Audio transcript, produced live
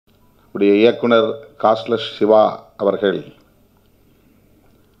உடைய இயக்குனர் காஸ்ட்லஸ் சிவா அவர்கள்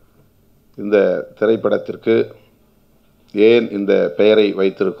இந்த திரைப்படத்திற்கு ஏன் இந்த பெயரை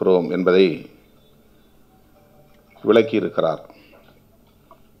வைத்திருக்கிறோம் என்பதை விளக்கியிருக்கிறார்.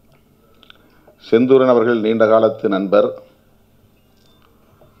 செந்தூரன் அவர்கள் நீண்ட காலத்து நண்பர்.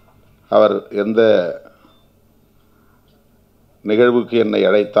 அவர் எந்த நிகழ்வுக்கு என்னை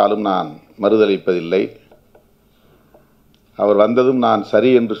அழைத்தாலும் நான் மறுதளிப்பதில்லை. அவர் வந்ததும் நான் சரி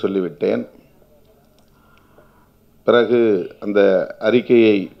என்று சொல்லிவிட்டேன். பிறகு அந்த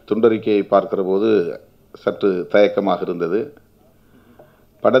அறிக்கையை, துண்டறிக்கையை பார்க்கிற போது சற்று தயக்கமாக இருந்தது.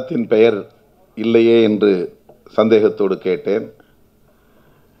 படத்தின் பெயர் இல்லையே என்று சந்தேகத்தோடு கேட்டேன்.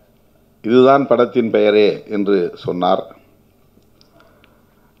 இதுதான் படத்தின் பெயரே என்று சொன்னார்.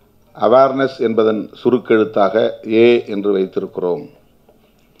 அவேர்னஸ் என்பதன் சுருக்கெழுத்தாக ஏ என்று வைத்திருக்கிறோம்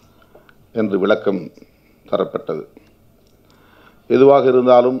என்று விளக்கம் தரப்பட்டது. எதுவாக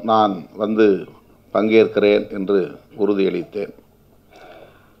இருந்தாலும் நான் வந்து பங்கேற்கிறேன் என்று உறுதியளித்தேன்.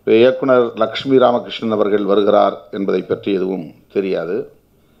 இயக்குனர் லக்ஷ்மி ராமகிருஷ்ணன் அவர்கள் வருகிறார் என்பதை பற்றி எதுவும் தெரியாது.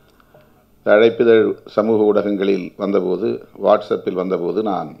 அழைப்பிதழ் சமூக ஊடகங்களில் வந்தபோது, வாட்ஸ்அப்பில் வந்தபோது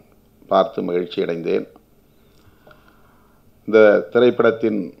நான் பார்த்து மகிழ்ச்சி அடைந்தேன். இந்த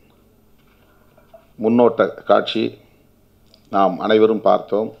திரைப்படத்தின் முன்னோட்ட காட்சி நாம் அனைவரும்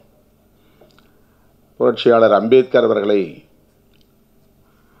பார்த்தோம். புரட்சியாளர் அம்பேத்கர் அவர்களை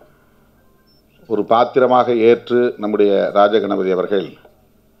ஒரு பாத்திரமாக ஏற்று நம்முடைய ராஜகணபதி அவர்கள்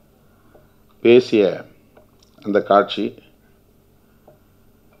பேசிய அந்த காட்சி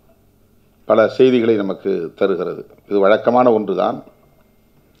பல செய்திகளை நமக்கு தருகிறது. இது வழக்கமான ஒன்றுதான்.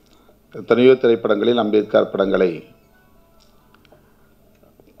 எத்தனையோ திரைப்படங்களில் அம்பேத்கர் படங்களை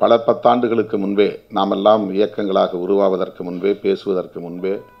பல பத்தாண்டுகளுக்கு முன்பே, நாமெல்லாம் இயக்கங்களாக உருவாவதற்கு முன்பே, பேசுவதற்கு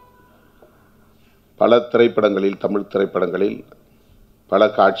முன்பே பல திரைப்படங்களில், தமிழ் திரைப்படங்களில், பல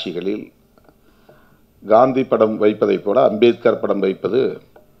காட்சிகளில் காந்தி படம் வைப்பதைப் போல அம்பேத்கர் படம் வைப்பது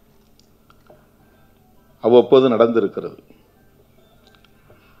அவ்வப்போது நடந்திருக்கிறது.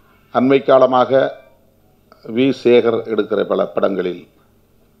 அண்மை காலமாக வி. சேகர் எடுக்கிற பல படங்களில்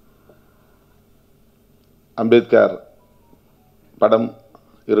அம்பேத்கர் படம்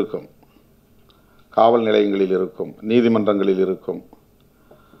இருக்கும். காவல் நிலையங்களில் இருக்கும், நீதிமன்றங்களில் இருக்கும்.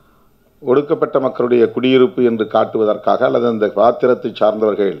 ஒடுக்கப்பட்ட மக்களுடைய குடியிருப்பு என்று காட்டுவதற்காக, அல்லது அந்த பாத்திரத்தை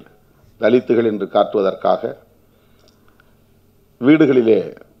சார்ந்தவர்கள் தலித்துகள் என்று காட்டுவதற்காக வீடுகளிலே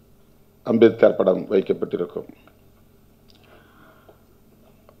அம்பேத்கர் படம் வைக்கப்பட்டிருக்கும்.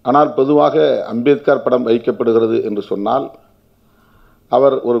 ஆனால் பொதுவாக அம்பேத்கர் படம் வைக்கப்படுகிறது என்று சொன்னால்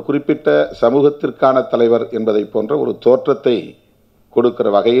அவர் ஒரு குறிப்பிட்ட சமூகத்திற்கான தலைவர் என்பதை போன்ற ஒரு தோற்றத்தை கொடுக்கிற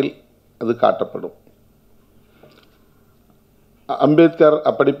வகையில் அது காட்டப்படும். அம்பேத்கர்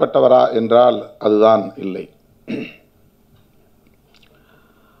அப்படிப்பட்டவரா என்றால் அதுதான் இல்லை.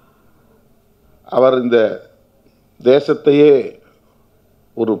 அவர் இந்த தேசத்தையே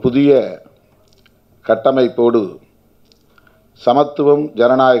ஒரு புதிய கட்டமைப்போடு சமத்துவம்,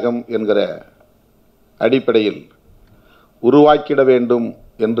 ஜனநாயகம் என்கிற அடிப்படையில் உருவாக்கிட வேண்டும்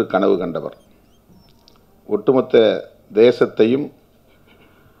என்று கனவு கண்டவர். ஒட்டுமொத்த தேசத்தையும்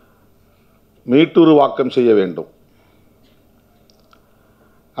மீட்டுருவாக்கம் செய்ய வேண்டும்.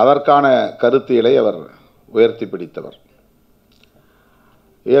 அதற்கான கருத்தியலை அவர் உயர்த்தி பிடித்தவர்.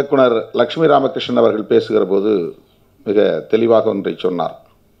 இயக்குனர் லக்ஷ்மி ராமகிருஷ்ணன் அவர்கள் பேசுகிற போது மிக தெளிவாக ஒன்றை சொன்னார்.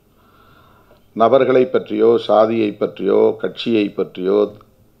 நபர்களை பற்றியோ, சாதியை பற்றியோ, கட்சியை பற்றியோ,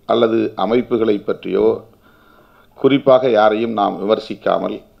 அல்லது அமைப்புகளை பற்றியோ குறிப்பாக யாரையும் நாம்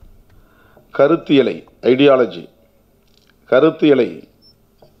விமர்சிக்காமல் கருத்தியலை, ஐடியாலஜி, கருத்தியலை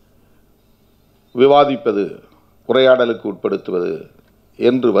விவாதிப்பது, உரையாடலுக்கு உட்படுத்துவது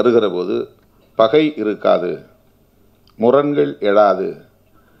என்று வருகிற போது பகை இருக்காது, முரண்கள் எழாது,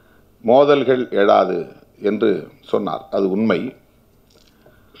 மோதல்கள் எழாது என்று சொன்னார். அது உண்மை.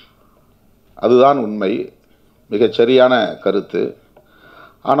 அதுதான் உண்மை. மிகச் சரியான கருத்து.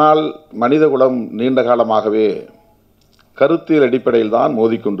 ஆனால் மனிதகுலம் நீண்ட காலமாகவே கருத்தியல் அடிப்படையில் தான்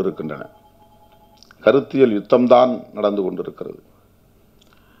மோதிக்கொண்டிருக்கின்றன. கருத்தியல் யுத்தம்தான் நடந்து கொண்டிருக்கிறது.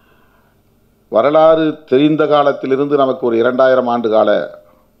 வரலாறு தெரிந்த காலத்திலிருந்து நமக்கு ஒரு 2000 ஆண்டு கால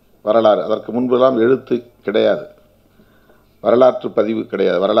வரலாறு, அதற்கு முன்பெல்லாம் எழுத்து கிடையாது, வரலாற்று பதிவு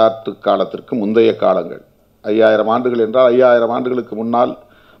கிடையாது. வரலாற்று காலத்திற்கு முந்தைய காலங்கள் 5000 ஆண்டுகள் என்றால் 5000 ஆண்டுகளுக்கு முன்னால்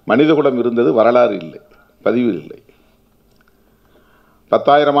மனிதகுலம் இருந்தது, வரலாறு இல்லை, பதிவு இல்லை.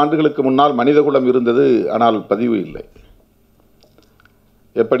 10,000 ஆண்டுகளுக்கு முன்னால் மனிதகுலம் இருந்தது, ஆனால் பதிவு இல்லை.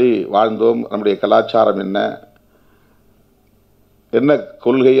 எப்படி வாழ்ந்தோம், நம்முடைய கலாச்சாரம் என்ன, என்ன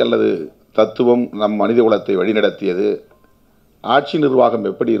கொள்கை அல்லது தத்துவம் நம் மனிதகுலத்தை வழிநடத்தியது, ஆட்சி நிர்வாகம்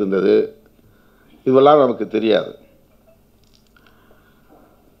எப்படி இருந்தது, இதுவெல்லாம் நமக்கு தெரியாது.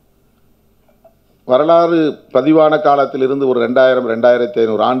 வரலாறு பதிவான காலத்திலிருந்து ஒரு 2000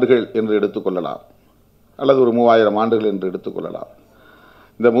 2500 ஆண்டுகள் என்று எடுத்துக்கொள்ளலாம், அல்லது ஒரு 3000 ஆண்டுகள் என்று எடுத்துக்கொள்ளலாம்.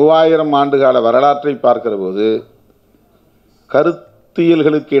 இந்த 3000 ஆண்டுகால வரலாற்றை பார்க்கிற போது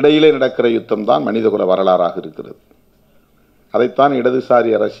கருத்தியல்களுக்கு இடையிலே நடக்கிற யுத்தம் தான் மனிதகுல வரலாறாக இருக்கிறது. அதைத்தான்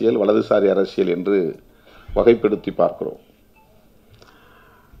இடதுசாரி அரசியல், வலதுசாரி அரசியல் என்று வகைப்படுத்தி பார்க்கிறோம்.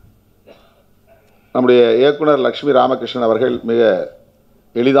 நம்முடைய இயக்குனர் லட்சுமி ராமகிருஷ்ணன் அவர்கள் மிக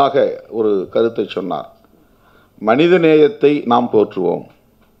எளிதாக ஒரு கருத்தை சொன்னார். மனித நேயத்தை நாம் போற்றுவோம்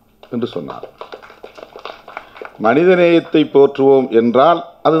என்று சொன்னார். மனித நேயத்தை போற்றுவோம் என்றால்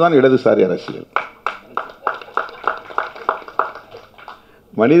அதுதான் இடதுசாரி அரசியல்.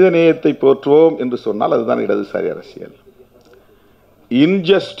 மனித நேயத்தை போற்றுவோம் என்று சொன்னால் அதுதான் இடதுசாரி அரசியல்.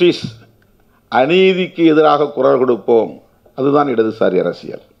 இன்ஜஸ்டிஸ், அநீதிக்கு எதிராக குரல் கொடுப்போம், அதுதான் இடதுசாரி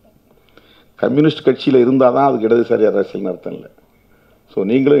அரசியல். கம்யூனிஸ்ட் கட்சியில் இருந்தால் தான் அதுக்கு இடதுசாரி அரசியல் அர்த்தம் இல்லை. ஸோ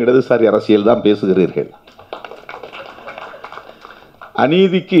நீங்களும் இடதுசாரி அரசியல் தான் பேசுகிறீர்கள்.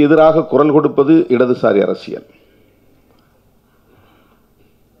 அநீதிக்கு எதிராக குரல் கொடுப்பது இடதுசாரி அரசியல்.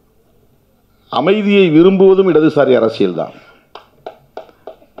 அமைதியை விரும்புவதும் இடதுசாரி அரசியல் தான்.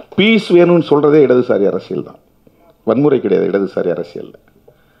 பீஸ் வேணும்னு சொல்றதே இடதுசாரி அரசியல் தான். வன்முறை கிடையாது இடதுசாரி அரசியல்.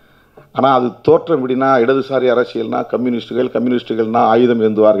 ஆனால் அது தோற்றம் எப்படின்னா, இடதுசாரி அரசியல்னா கம்யூனிஸ்டுகள்னா ஆயுதம்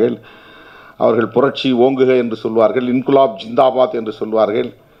ஏந்துவார்கள், அவர்கள் புரட்சி ஓங்குக என்று சொல்வார்கள், இன்குலாப் ஜிந்தாபாத் என்று சொல்வார்கள்,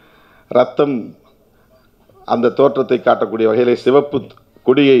 ரத்தம் அந்த தோற்றத்தை காட்டக்கூடிய வகையிலே சிவப்பு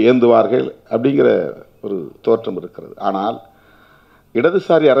கொடியை ஏந்துவார்கள் அப்படிங்கிற ஒரு தோற்றம் இருக்கிறது. ஆனால்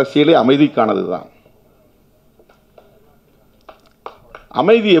இடதுசாரி அரசியலே அமைதிக்கானது தான்.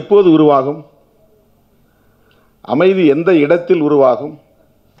 அமைதி எப்போது உருவாகும்? அமைதி எந்த இடத்தில் உருவாகும்?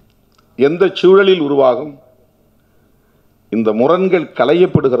 எந்த சூழலில் உருவாகும்? இந்த முரண்கள்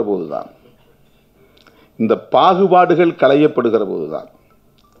களையப்படுகிற போதுதான், இந்த பாகுபாடுகள் களையப்படுகிற போதுதான்.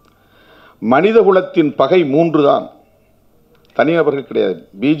 மனித குலத்தின் பகை 3 தான், தனிநபர்கள் கிடையாது.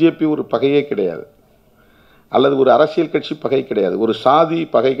 பிஜேபி ஒரு பகையே கிடையாது, அல்லது ஒரு அரசியல் கட்சி பகை கிடையாது, ஒரு சாதி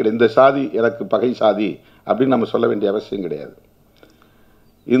பகை கிடையாது. இந்த சாதி எனக்கு பகை சாதி அப்படின்னு நம்ம சொல்ல வேண்டிய அவசியம் கிடையாது.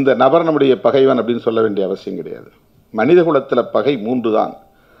 இந்த நபர் நம்முடைய பகைவன் அப்படின்னு சொல்ல வேண்டிய அவசியம் கிடையாது. மனித குலத்தில் பகை 3 தான்: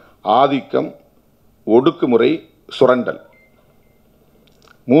 ஆதிக்கம், ஒடுக்குமுறை, சுரண்டல்.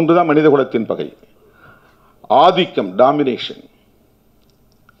 3 தான் மனித குலத்தின் பகை. ஆதிக்கம், டாமினேஷன்;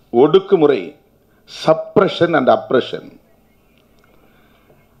 ஒடுக்குமுறை, சப்ரஷன் அண்ட் அப்ரஷன்;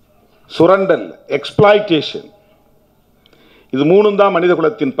 சுரண்டல், எக்ஸ்பிளாய்டேஷன். இது 3 தான் மனித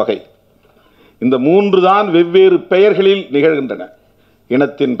குலத்தின் பகை. இந்த 3 தான் வெவ்வேறு பெயர்களில் நிகழ்கின்றன.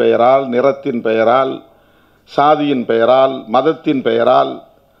 இனத்தின் பெயரால், நிறத்தின் பெயரால், சாதியின் பெயரால், மதத்தின் பெயரால்,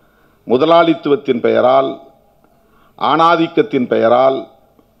 முதலாளித்துவத்தின் பெயரால், ஆணாதிக்கத்தின் பெயரால்.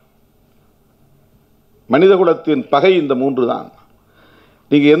 மனிதகுலத்தின் பகை இந்த 3 தான்.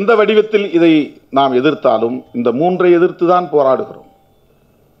 நீங்க எந்த வடிவத்தில் இதை நாம் எதிர்த்தாலும் இந்த 3ஐ எதிர்த்து தான் போராடுகிறோம்.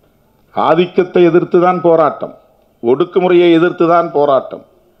 ஆதிக்கத்தை எதிர்த்து தான் போராட்டம், ஒடுக்குமுறையை எதிர்த்து தான் போராட்டம்,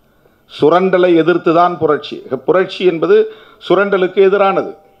 சுரண்டலை எதிர்த்து தான் புரட்சி. புரட்சி என்பது சுரண்டலுக்கு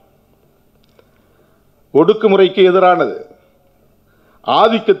எதிரானது, ஒடுக்குமுறைக்கு எதிரானது,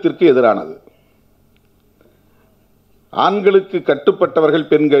 ஆதிக்கத்திற்கு எதிரானது. ஆண்களுக்கு கட்டுப்பட்டவர்கள்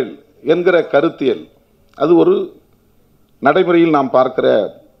பெண்கள் என்கிற கருத்தியல் அது ஒரு நடைமுறையில் நாம் பார்க்கிற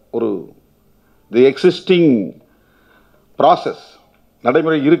ஒரு தி எக்ஸிஸ்டிங் ப்ராசஸ்,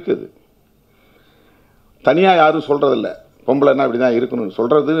 நடைமுறை இருக்குது. தனியாக யாரும் சொல்றதில்ல, பொம்பளைன்னா இப்படி தான் இருக்கணும்னு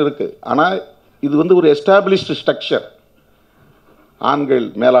சொல்றது இருக்கு. ஆனால் இது ஒரு எஸ்டாப்ளிஷ்டு ஸ்ட்ரக்சர். ஆண்கள்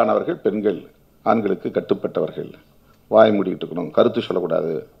மேலானவர்கள், பெண்கள் ஆண்களுக்கு கட்டுப்பட்டவர்கள், வாய் மூடிக்கிட்டு இருக்கணும், கருத்து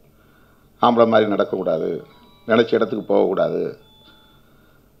சொல்லக்கூடாது, ஆம்பளை மாதிரி நடக்கக்கூடாது, நினைச்ச இடத்துக்கு போகக்கூடாது,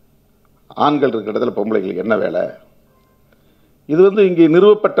 ஆண்கள் இருக்கிற இடத்துல பொம்பளைகளுக்கு என்ன வேலை. இது இங்கே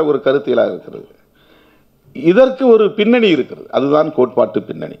நிறுவப்பட்ட ஒரு கருத்தியலாக இருக்கிறது. இதற்கு ஒரு பின்னணி இருக்கிறது, அதுதான் கோட்பாட்டு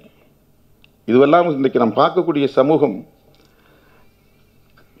பின்னணி. இதுவெல்லாம் இன்றைக்கு நாம் பார்க்கக்கூடிய சமூகம்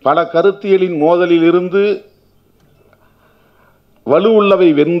பல கருத்தியலின் மோதலில் இருந்து வலுவுள்ளவை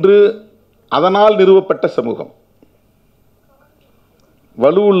வென்று அதனால் நிறுவப்பட்ட சமூகம்.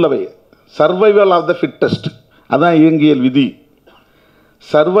 வலுவுள்ளவை, சர்வைவல் ஆஃப் த ஃபிட்டஸ்ட், அதான் இயங்கியல் விதி.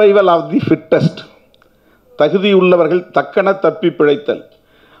 சர்வைவல் ஆஃப் தி ஃபிட்டஸ்ட், தகுதியுள்ளவர்கள் தக்கன தப்பி பிழைத்தல்.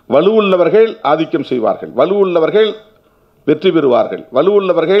 வலுவுள்ளவர்கள் ஆதிக்கம் செய்வார்கள், வலுவுள்ளவர்கள் வெற்றி பெறுவார்கள்,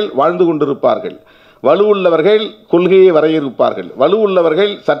 வலுவுள்ளவர்கள் வாழ்ந்து கொண்டிருப்பார்கள், வலுவுள்ளவர்கள் கொள்கையை வரையறுப்பார்கள்,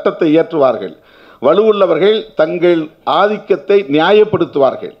 வலுவுள்ளவர்கள் சட்டத்தை இயற்றுவார்கள், வலுவுள்ளவர்கள் தங்கள் ஆதிக்கத்தை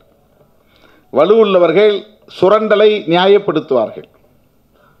நியாயப்படுத்துவார்கள், வலுவுள்ளவர்கள் சுரண்டலை நியாயப்படுத்துவார்கள்.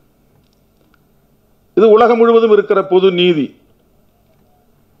 இது உலகம் முழுவதும் இருக்கிற பொது நீதி,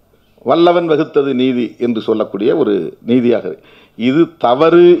 வல்லவன் வகுத்தது நீதி என்று சொல்லக்கூடிய ஒரு நீதியாக. இது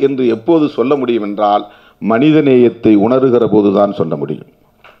தவறு என்று எப்போது சொல்ல முடியும் என்றால் மனிதநேயத்தை உணர்கிற போதுதான் சொல்ல முடியும்.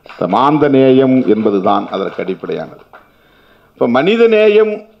 மாந்த நேயம் என்பதுதான் அதற்கு அடிப்படையானது. இப்போ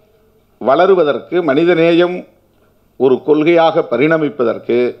மனிதநேயம் வளருவதற்கு, மனிதநேயம் ஒரு கொள்கையாக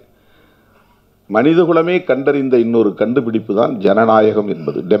பரிணமிப்பதற்கு மனிதகுலமே கண்டறிந்த இன்னொரு கண்டுபிடிப்பு தான் ஜனநாயகம்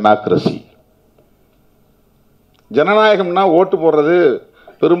என்பது, டெமோக்ரசி. ஜனநாயகம்னா ஓட்டு போடுறது,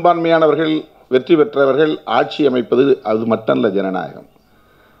 பெரும்பான்மையானவர்கள் வெற்றி பெற்றவர்கள் ஆட்சி அமைப்பது, அது மட்டுமல்ல ஜனநாயகம்.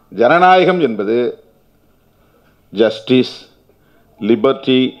 ஜனநாயகம் என்பது justice,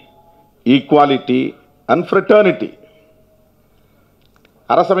 liberty, equality and fraternity.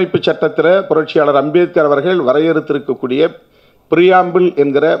 அரசமைப்பு சட்டத்தில் புரட்சியாளர் அம்பேத்கர் அவர்கள் வரையறுத்திருக்கக்கூடிய பிரியாம்பிள்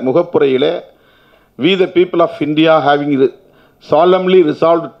என்கிற முகப்புரையிலே we the people of India having solemnly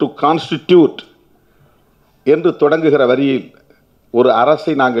resolved to constitute என்று தொடங்குகிற வரியில் ஒரு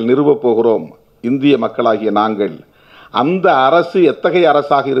அரசை நாங்கள் நிறுவப் போகிறோம், இந்திய மக்களாகிய நாங்கள். அந்த அரசு எத்தகைய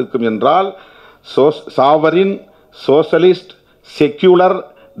அரசாக இருக்கும் என்றால் sovereign, socialist, secular,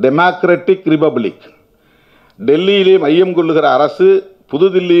 democratic republic. டெல்லியிலே மையம் கொள்ளுகிற அரசு,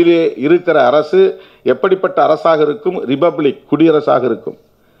 புதுதில்லியிலே இருக்கிற அரசு எப்படிப்பட்ட அரசாக இருக்கும்? ரிபப்ளிக், குடியரசாக இருக்கும்.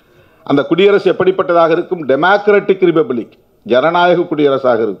 அந்த குடியரசு எப்படிப்பட்டதாக இருக்கும்? டெமோக்ராட்டிக் ரிபப்ளிக், ஜனநாயக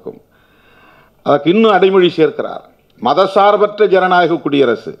குடியரசாக இருக்கும். அதற்கு இன்னும் அடைமொழி சேர்க்கிறார், மதசார்பற்ற ஜனநாயக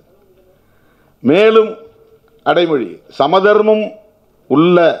குடியரசு. மேலும் அடைமொழி, சமதர்மம்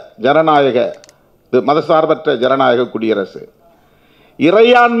உள்ள ஜனநாயக, மதசார்பற்ற ஜனநாயக குடியரசு,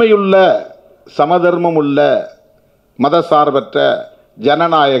 இறையாண்மையுள்ள சமதர்மம் உள்ள மதசார்பற்ற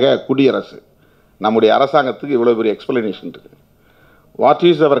ஜனநாயக குடியரசு. நம்முடைய அரசாங்கத்துக்கு இவ்வளோ பெரிய எக்ஸ்பிளனேஷன் இருக்கு. What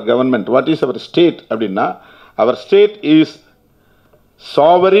is our government, what is our state அப்படின்னா, அவர் state is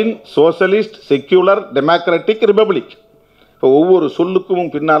sovereign, socialist, secular, democratic republic. இப்போ ஒவ்வொரு சொல்லுக்கும்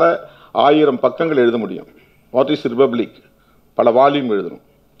பின்னால் 1000 பக்கங்கள் எழுத முடியும். வாட் இஸ் ரிபப்ளிக், பல வால்யூம் எழுதணும்.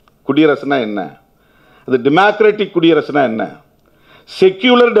 குடியரசுனா என்ன, அது டெமோக்ராட்டிக் குடியரசுனா என்ன,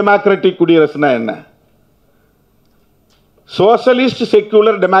 செக்யூலர் டெமோக்ராட்டிக் குடியரசுனா என்ன, socialist,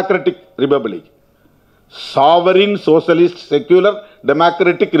 secular, democratic republic, sovereign, socialist, secular,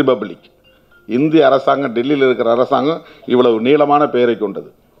 democratic republic. இந்திய அரசாங்கம், டெல்லியில் இருக்கிற அரசாங்கம் இவ்வளவு நீளமான பெயரை கொண்டது.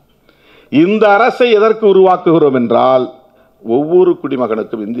 இந்த அரசை எதற்கு உருவாக்குகிறோம் என்றால், ஒவ்வொரு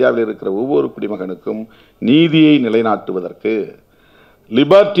குடிமகனுக்கும், இந்தியாவில் இருக்கிற ஒவ்வொரு குடிமகனுக்கும் நீதியை நிலைநாட்டுவதற்கு,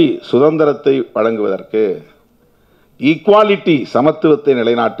 லிபர்ட்டி சுதந்திரத்தை வழங்குவதற்கு, ஈக்குவாலிட்டி சமத்துவத்தை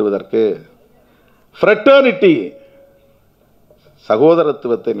நிலைநாட்டுவதற்கு, ஃப்ரெட்டர்னிட்டி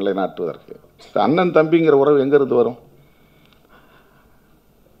சகோதரத்துவத்தை நிலைநாட்டுவதற்கு. அண்ணன் தம்பிங்கிற உறவு எங்கிருந்து வரும்?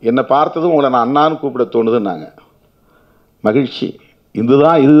 என்னை பார்த்ததும் உங்களை நான் அண்ணான்னு கூப்பிட தோணுதுன்னாங்க, மகிழ்ச்சி.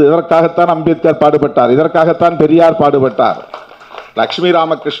 இதுதான், இது இதற்காகத்தான் அம்பேத்கர் பாடுபட்டார், இதற்காகத்தான் பெரியார் பாடுபட்டார். லக்ஷ்மி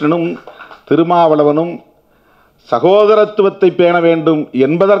ராமகிருஷ்ணனும் திருமாவளவனும் சகோதரத்துவத்தை பேண வேண்டும்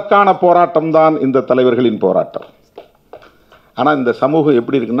என்பதற்கான போராட்டம் தான் இந்த தலைவர்களின் போராட்டம். ஆனால் இந்த சமூகம்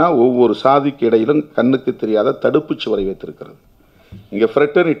எப்படி இருக்குன்னா, ஒவ்வொரு சாதிக்கு இடையிலும் கண்ணுக்கு தெரியாத தடுப்பு சுவரை வைத்திருக்கிறது. இங்கே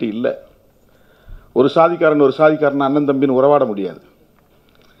ஃப்ரெட்டர்னிட்டி இல்லை. ஒரு சாதிக்காரன் ஒரு சாதிக்காரன் அண்ணன் தம்பின்னு உறவாட முடியாது.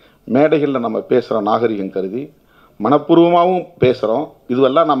 மேடைகளில் நம்ம பேசுகிறோம், நாகரிகம் கருதி மனப்பூர்வமாகவும் பேசுகிறோம்.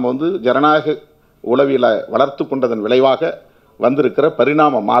 இதுவெல்லாம் நம்ம ஜனநாயக உளவியலை வளர்த்து கொண்டதன் விளைவாக வந்திருக்கிற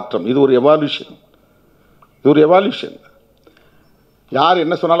பரிணாம மாற்றம். இது ஒரு எவால்யூஷன், இது ஒரு எவால்யூஷன். யார்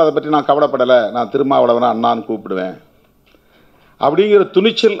என்ன சொன்னாலும் அதை பற்றி நான் கவலைப்படலை, நான் திருமாவளவனை அண்ணான்னு கூப்பிடுவேன் அப்படிங்கிற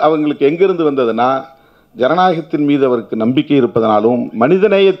துணிச்சல் அவங்களுக்கு எங்கிருந்து வந்ததுன்னா, ஜனநாயகத்தின் மீது அவருக்கு நம்பிக்கை இருப்பதனாலும்,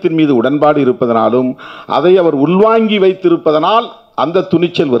 மனிதநேயத்தின் மீது உடன்பாடு இருப்பதனாலும், அதை அவர் உள்வாங்கி வைத்திருப்பதனால் அந்த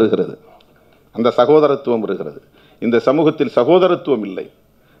துணிச்சல் வருகிறது, அந்த சகோதரத்துவம் வருகிறது. இந்த சமூகத்தில் சகோதரத்துவம் இல்லை.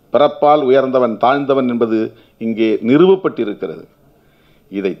 பிறப்பால் உயர்ந்தவன் தாழ்ந்தவன் என்பது இங்கே நிறுவப்பட்டிருக்கிறது.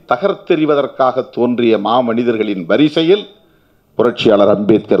 இதை தகர்த்தெறிவதற்காக தோன்றிய மாமனிதர்களின் வரிசையில் புரட்சியாளர்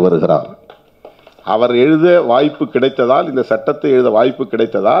அம்பேத்கர் வருகிறார். அவர் எழுத வாய்ப்பு கிடைத்ததால், இந்த சட்டத்தை எழுத வாய்ப்பு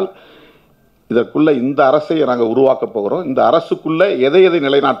கிடைத்ததால், இதற்குள்ள இந்த அரசை நாங்கள் உருவாக்கப் போகிறோம். இந்த அரசுக்குள்ள எதை எதை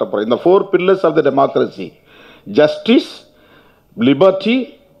நிலைநாட்ட போகிறோம்? இந்த 4 pillars of the democracy, justice, liberty,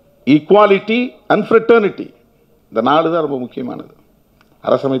 equality and fraternity. இந்த 4 தான் ரொம்ப முக்கியமானது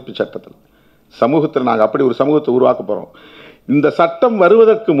அரசமைப்பு சட்டத்தில். சமூகத்தில் நாங்கள் அப்படி ஒரு சமூகத்தை உருவாக்க போகிறோம். இந்த சட்டம்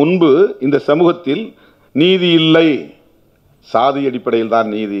வருவதற்கு முன்பு இந்த சமூகத்தில் நீதி இல்லை. சாதி அடிப்படையில் தான்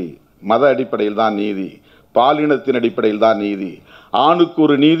நீதி, மத அடிப்படையில் தான் நீதி, பாலினத்தின் அடிப்படையில் தான் நீதி, ஆணுக்கு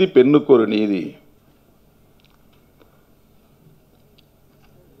ஒரு நீதி, பெண்ணுக்கு ஒரு நீதி.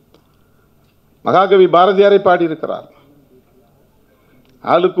 மகாகவி பாரதியாரை பாடியிருக்கிறார்,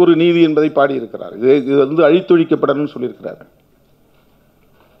 ஆளுக்கு ஒரு நீதி என்பதை பாடியிருக்கிறார். இது அழித்தொழிக்கப்படணும்னு சொல்லியிருக்கிறார்.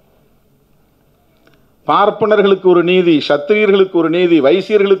 பார்ப்பனர்களுக்கு ஒரு நீதி, சத்திரியர்களுக்கு ஒரு நீதி,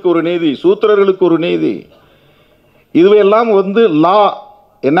 வைசியர்களுக்கு ஒரு நீதி, சூத்திரர்களுக்கு ஒரு நீதி. இதுவெல்லாம் லா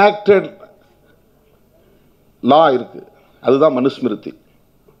எனாக்டட் லா இருக்குது. அதுதான் மனுஸ்மிருதி.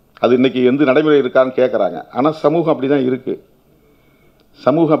 அது இன்னைக்கு நடைமுறை இருக்கான்னு கேட்குறாங்க. ஆனால் சமூகம் அப்படி தான் இருக்குது.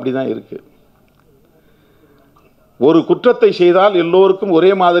 சமூகம் அப்படி தான் இருக்குது. ஒரு குற்றத்தை செய்தால் எல்லோருக்கும்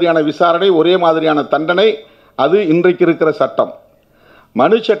ஒரே மாதிரியான விசாரணை, ஒரே மாதிரியான தண்டனை. அது இன்றைக்கு இருக்கிற சட்டம்.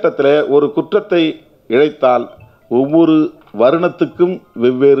 மனு சட்டத்தில் ஒரு குற்றத்தை இழைத்தால் ஒவ்வொரு வருணத்துக்கும்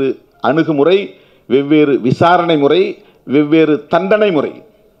வெவ்வேறு அணுகுமுறை, வெவ்வேறு விசாரணை முறை, வெவ்வேறு தண்டனை முறை.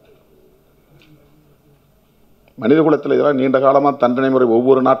 மனித குலத்தில் இதெல்லாம் நீண்ட காலமாக தண்டனை முறை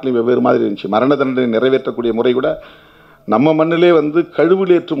ஒவ்வொரு நாட்டிலையும் வெவ்வேறு மாதிரி இருந்துச்சு. மரண தண்டனை நிறைவேற்றக்கூடிய முறை கூட நம்ம மண்ணிலே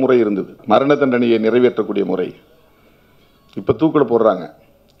கழுவிலேற்று முறை இருந்தது. மரண தண்டனையை நிறைவேற்றக்கூடிய முறை இப்போ தூக்கில் போடுறாங்க.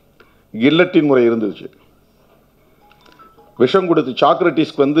 கில்லட்டின் முறை இருந்துச்சு. விஷம் கொடுத்து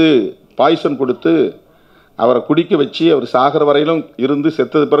சாக்ரட்டிஸ்க்கு பாய்சன் கொடுத்து அவரை குடிக்க வச்சு அவர் சாகிற வரையிலும் இருந்து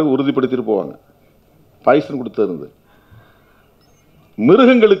செத்தது பிறகு உறுதிப்படுத்திட்டு போவாங்க. பாய்சன் கொடுத்து இருந்து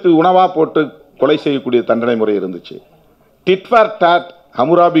மிருகங்களுக்கு உணவாக போட்டு கொலை செய்யக்கூடிய தண்டனை முறை இருந்துச்சு. Did for dot,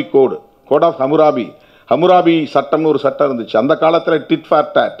 Hammurabi code, code of Hammurabi, Hammurabi சட்டம்னு ஒரு சட்டம் இருந்துச்சு. அந்த காலத்தில் டிட் ஃபார்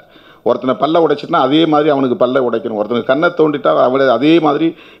டாட். ஒருத்தனை பல்ல உடைச்சிட்டுனா அதே மாதிரி அவனுக்கு பல்ல உடைக்கணும். ஒருத்தனுக்கு கண்ணை தோண்டிட்டா அவனை அதே மாதிரி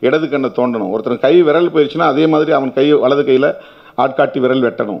இடது கண்ணை தோண்டணும். ஒருத்தனுக்கு கை விரல் போயிடுச்சுன்னா அதே மாதிரி அவன் வலது கையில் ஆட்காட்டி விரல்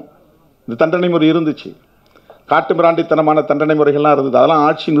வெட்டணும். இந்த தண்டனை முறை இருந்துச்சு. காட்டு மிராண்டித்தனமான தண்டனை முறைகள்லாம் இருந்தது. அதெல்லாம்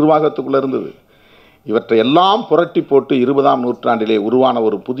ஆட்சி நிர்வாகத்துக்குள்ளே இருந்தது. இவற்றை எல்லாம் புரட்டி போட்டு 20ஆம் நூற்றாண்டிலே உருவான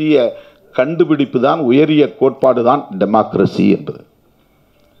ஒரு புதிய கண்டுபிடிப்பு தான், உயரிய கோட்பாடு தான் டெமோக்ரஸி என்பது,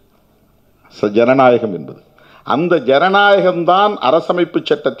 ஜனநாயகம் என்பது. அந்த ஜனநாயகம்தான் அரசமைப்பு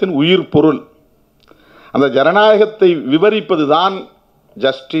சட்டத்தின் உயிர் பொருள். அந்த ஜனநாயகத்தை விவரிப்பது தான்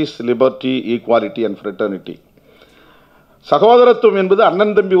justice, liberty, equality and fraternity. சகோதரத்துவம் என்பது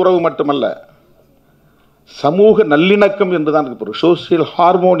அண்ணன் தம்பி உறவு மட்டுமல்ல, சமூக நல்லிணக்கம் என்றுதான் பொருள். சோசியல்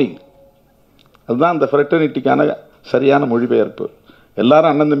ஹார்மோனி, அதுதான் அந்த ஃப்ரெட்டர்னிட்டிக்கான சரியான மொழிபெயர்ப்பு.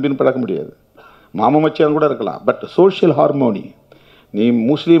 எல்லாரும் அண்ணன் தம்பின்னு பழக்க முடியாது, மாமமச்சியான் கூட இருக்கலாம். But social harmony. நீ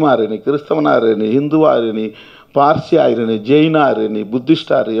முஸ்லீமாரு, நீ கிறிஸ்தவனாரு, நீ ஹிந்துவாரு, நீ பார்சியாரு, நீ ஜெயினாரு, நீ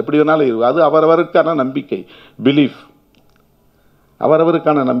புத்திஸ்டாரு, எப்படி வேணாலும் இருக்கு. அது அவரவருக்கான நம்பிக்கை, பிலீஃப்,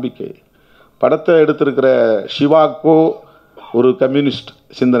 அவரவருக்கான நம்பிக்கை. படத்தை எடுத்திருக்கிற சிவாக்கோ ஒரு கம்யூனிஸ்ட்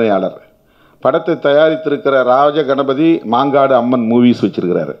சிந்தனையாளர். படத்தை தயாரித்திருக்கிற ராஜ கணபதி மாங்காடு அம்மன் மூவிஸ்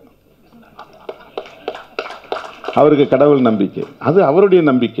வச்சிருக்கிறாரு. அவருக்கு கடவுள் நம்பிக்கை, அது அவருடைய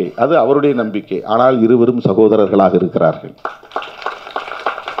நம்பிக்கை, அது அவருடைய நம்பிக்கை. ஆனால் இருவரும் சகோதரர்களாக இருக்கிறார்கள்.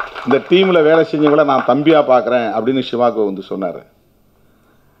 இந்த டீமில் வேலை செஞ்சவங்கள நான் தம்பியாக பார்க்குறேன் அப்படின்னு சிவாகோ சொன்னார்.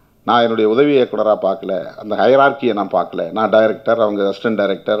 நான் என்னுடைய உதவி இயக்குனராக பார்க்கல, அந்த ஹைரார்க்கியை நான் பார்க்கல. நான் டைரக்டர், அவங்க அசிஸ்டன்ட்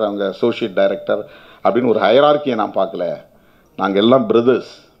டைரக்டர், அவங்க அசோசியேட் டைரக்டர் அப்படின்னு ஒரு ஹைரார்க்கியை நான் பார்க்கல. நாங்கள் எல்லாம்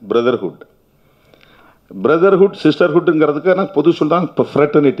பிரதர்ஸ், பிரதர்ஹுட். பிரதர்ஹுட் சிஸ்டர்ஹுட்டுங்கிறதுக்கு நான் பொது சொல் தான் இப்போ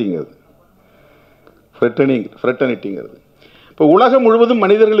ஃப்ரெட்டர்னிட்டிங்கிறது. ஃப்ரெட்டர்னிட்டிங்கிறது இப்போ உலகம் முழுவதும்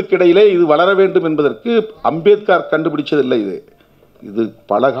மனிதர்களுக்கு இடையிலே இது வளர வேண்டும் என்பதற்கு அம்பேத்கர் கண்டுபிடிச்சதில்லை. இது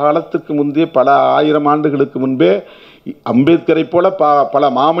பல காலத்துக்கு முன்பே, பல ஆயிரம் ஆண்டுகளுக்கு முன்பே அம்பேத்கரை போல பல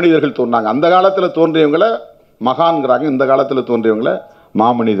மாமனிதர்கள் தோன்றாங்க. அந்த காலத்தில் தோன்றியவங்களை மகான்கிறாங்க, இந்த காலத்தில் தோன்றியவங்களை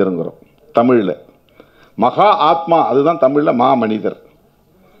மாமனிதருங்கிறோம். தமிழில் மகா ஆத்மா, அதுதான் தமிழில் மாமனிதர்.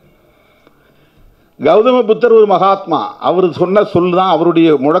 கௌதம புத்தர் ஒரு மகாத்மா. அவர் சொன்ன சொல் தான், அவருடைய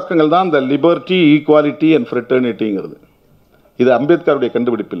முழக்கங்கள் தான் இந்த லிபர்ட்டி, ஈக்குவாலிட்டி அண்ட் ஃப்ரெட்டர்னிட்டிங்கிறது. இது அம்பேத்கருடைய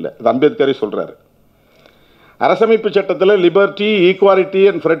கண்டுபிடிப்பு இல்லை, இது அம்பேத்கரே சொல்கிறாரு. அரசமைப்பு சட்டத்தில் லிபர்ட்டி, ஈக்குவாலிட்டி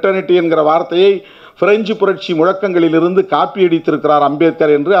அண்ட் ஃப்ரெட்டர்னிட்டி என்கிற வார்த்தையை பிரெஞ்சு புரட்சி முழக்கங்களிலிருந்து காப்பி அடித்திருக்கிறார்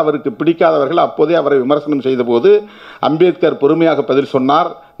அம்பேத்கர் என்று அவருக்கு பிடிக்காதவர்கள் அப்போதே அவரை விமர்சனம் செய்தபோது அம்பேத்கர் பொறுமையாக பதில்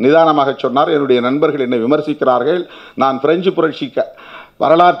சொன்னார், நிதானமாக சொன்னார். என்னுடைய நண்பர்கள் என்னை விமர்சிக்கிறார்கள், நான் பிரெஞ்சு புரட்சி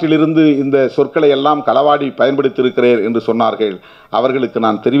வரலாற்றிலிருந்து இந்த சொற்களை எல்லாம் களவாடி பயன்படுத்தியிருக்கிறேன் என்று சொன்னார்கள். அவர்களுக்கு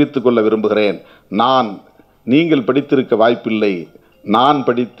நான் தெரிவித்துக் கொள்ள விரும்புகிறேன், நீங்கள் படித்திருக்க வாய்ப்பில்லை, நான்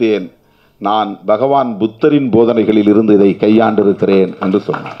படித்தேன். நான் பகவான் புத்தரின் போதனைகளில் இருந்து இதை கையாண்டிருக்கிறேன் என்று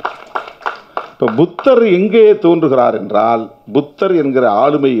சொன்னார். இப்போ புத்தர் எங்கே தோன்றுகிறார் என்றால், புத்தர் என்கிற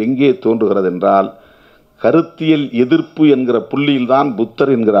ஆளுமை எங்கே தோன்றுகிறது என்றால், கருத்தியல் எதிர்ப்பு என்கிற புள்ளியில் தான்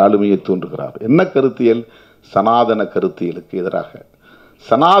புத்தர் என்கிற ஆளுமையை தோன்றுகிறார். என்ன கருத்தியல்? சனாதன கருத்தியலுக்கு எதிராக.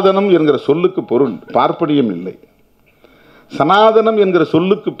 சனாதனம் என்கிற சொல்லுக்கு பொருள் பார்ப்பனியம் இல்லை. சனாதனம் என்கிற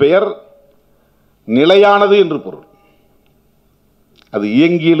சொல்லுக்கு பெயர் நிலையானது என்று பொருள். அது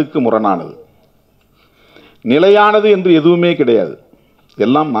இயங்கியலுக்கு முரணானது. நிலையானது என்று எதுவுமே கிடையாது,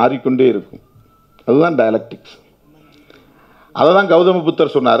 எல்லாம் மாறிக்கொண்டே இருக்கும். அதுதான் டயலக்டிக்ஸ். அதை தான் கௌதம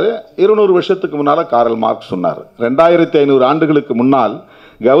புத்தர் சொன்னார். 200 வருஷத்துக்கு முன்னால் காரல் மார்க்ஸ் சொன்னார். 2500 ஆண்டுகளுக்கு முன்னால்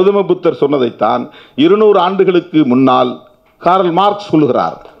கௌதம புத்தர் சொன்னதைத்தான் 200 ஆண்டுகளுக்கு முன்னால் காரல் மார்க்ஸ்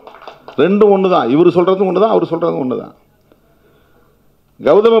சொல்லுகிறார். ரெண்டும் ஒன்று தான். இவர் சொல்கிறதும் ஒன்று தான், அவர் சொல்கிறதும் ஒன்று தான்.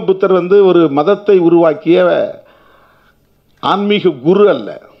 கௌதம புத்தர் ஒரு மதத்தை உருவாக்கிய ஆன்மீக குரு அல்ல.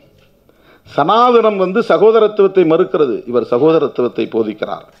 சனாதனம் சகோதரத்துவத்தை மறுக்கிறது, இவர் சகோதரத்துவத்தை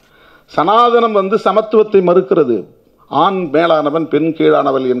போதிக்கிறார். சனாதனம் சமத்துவத்தை மறுக்கிறது, ஆண் மேலானவன் பெண்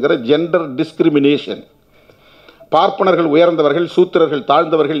கீழானவள் என்கிற ஜெண்டர் டிஸ்கிரிமினேஷன். பார்ப்பனர்கள் உயர்ந்தவர்கள், சூத்திரர்கள்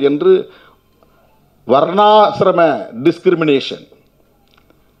தாழ்ந்தவர்கள் என்று வர்ணாசிரம டிஸ்கிரிமினேஷன்.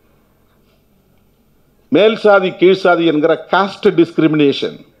 மேல் சாதி கீழ் சாதி என்கிற காஸ்ட்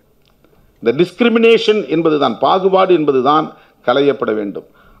டிஸ்கிரிமினேஷன். இந்த டிஸ்கிரிமினேஷன் என்பதுதான், பாகுபாடு என்பதுதான் களையப்பட வேண்டும்.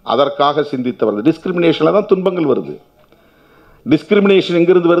 அதற்காக சிந்தித்தவர். டிஸ்கிரிமினேஷனில் தான் துன்பங்கள் வருது. டிஸ்கிரிமினேஷன்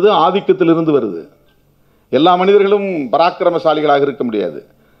எங்கிருந்து வருது? ஆதிக்கத்திலிருந்து வருது. எல்லா மனிதர்களும் பராக்கிரமசாலிகளாக இருக்க முடியாது.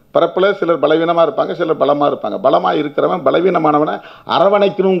 பிறப்பில் சிலர் பலவீனமாக இருப்பாங்க, சிலர் பலமாக இருப்பாங்க. பலமாக இருக்கிறவன் பலவீனமானவனை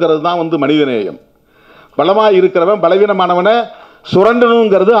அரவணைக்கணுங்கிறது தான் மனிதநேயம். பலமாக இருக்கிறவன் பலவீனமானவனை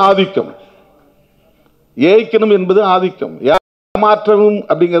சுரண்டணுங்கிறது ஆதிக்கம். ஏய்க்கணும் என்பது ஆதிக்கம். ஏமாற்றவும்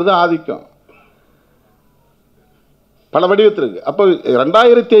அப்படிங்கிறது ஆதிக்கம். பல வடிவத்திற்கு. அப்போ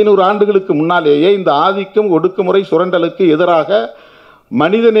 2500 ஆண்டுகளுக்கு முன்னாலேயே இந்த ஆதிக்கம், ஒடுக்குமுறை, சுரண்டலுக்கு எதிராக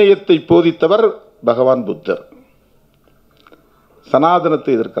மனிதநேயத்தை போதித்தவர் பகவான் புத்தர்.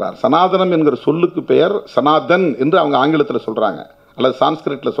 சனாதனத்தை எதிர்க்கிறார். சனாதனம் என்கிற சொல்லுக்கு பெயர் சனாதன் என்று அவங்க ஆங்கிலத்தில் சொல்றாங்க, அல்லது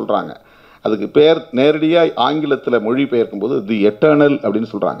சான்ஸ்கிரிட்ல சொல்றாங்க. அதுக்கு பெயர் நேரடியாக ஆங்கிலத்தில் மொழி பெயர்க்கும் போது தி எட்டர்னல் அப்படின்னு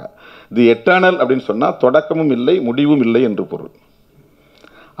சொல்றாங்க. தி எட்டர்னல் அப்படின்னு சொன்னால் தொடக்கமும் இல்லை முடிவும் இல்லை என்று பொருள்,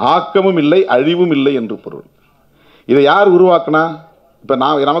 ஆக்கமும் இல்லை அழிவும் இல்லை என்று பொருள். இதை யார் உருவாக்குனா? இப்போ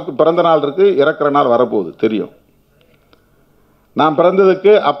நமக்கு பிறந்த நாள் இருக்கு, இறக்குற நாள் வரப்போகுது தெரியும். நான்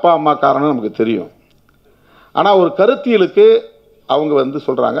பிறந்ததுக்கு அப்பா அம்மா காரணம் நமக்கு தெரியும். ஆனால் ஒரு கருத்தியலுக்கு அவங்க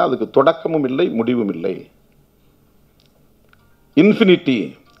சொல்றாங்க அதுக்கு தொடக்கமும் இல்லை முடிவும் இல்லை. இன்ஃபினிட்டி,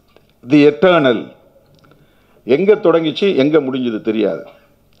 தி எட்டர்னல். எங்க தொடங்கிச்சு எங்க முடிஞ்சது தெரியாது.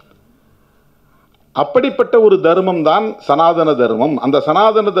 அப்படிப்பட்ட ஒரு தர்மம் தான் சனாதன தர்மம். அந்த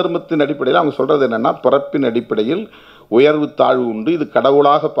சனாதன தர்மத்தின் அடிப்படையில் அவங்க சொல்றது என்னன்னா, பிறப்பின் அடிப்படையில் உயர்வு தாழ்வு உண்டு, இது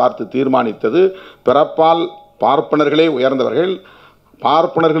கடவுளாக பார்த்து தீர்மானித்தது. பிறப்பால் பார்ப்பனர்களே உயர்ந்தவர்கள்,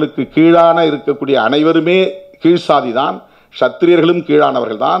 பார்ப்பனர்களுக்கு கீழான இருக்கக்கூடிய அனைவருமே கீழ்சாதி தான். சத்திரியர்களும்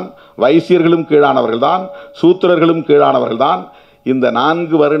கீழானவர்கள் தான், வைசியர்களும் கீழானவர்கள் தான், சூத்திரர்களும் கீழானவர்கள் தான். இந்த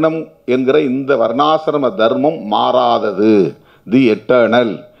 4 வருணம் என்கிற இந்த வர்ணாசிரம தர்மம் மாறாதது, தி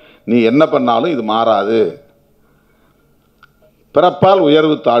எட்டர்னல். நீ என்ன பண்ணாலும் இது மாறாது. பிறப்பால்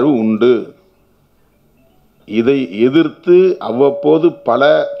உயர்வு தாழ்வு உண்டு. இதை எதிர்த்து அவ்வப்போது பல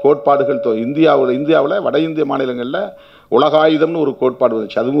கோட்பாடுகள் இந்தியாவில் வட இந்திய மாநிலங்களில் உலகாயுதம்னு ஒரு கோட்பாடு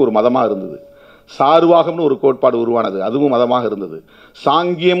வந்துச்சு, அதுவும் ஒரு மதமாக இருந்தது. சார்வாகம்னு ஒரு கோட்பாடு உருவானது, அதுவும் மதமாக இருந்தது.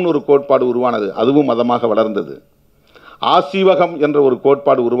 சாங்கியம்னு ஒரு கோட்பாடு உருவானது, அதுவும் மதமாக வளர்ந்தது. ஆசீவகம் என்ற ஒரு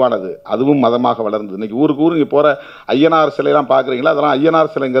கோட்பாடு உருவானது, அதுவும் மதமாக வளர்ந்தது. இன்னைக்கு ஊருக்கு ஊருக்கு போகிற ஐயனார் சிலையெல்லாம் பார்க்குறீங்களா? அதெல்லாம்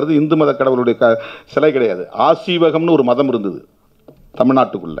ஐயனார் சிலைங்கிறது இந்து மத கடவுளுடைய சிலை கிடையாது. ஆசீவகம்னு ஒரு மதம் இருந்தது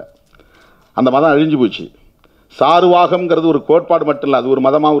தமிழ்நாட்டுக்குள்ள, அந்த மதம் அழிஞ்சு போச்சு. சார்வாகம்ங்கிறது ஒரு கோட்பாடு மட்டும் இல்லை, அது ஒரு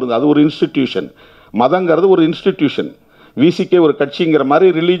மதமாக இருந்தது, அது ஒரு இன்ஸ்டிடியூஷன். மதங்கிறது ஒரு இன்ஸ்டிடியூஷன். விசிகே ஒரு கட்சிங்கிற மாதிரி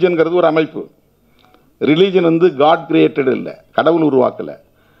ரிலீஜன்கிறது ஒரு அமைப்பு. ரிலீஜன் காட் கிரியேட்டட் இல்லை, கடவுள் உருவாக்கலை.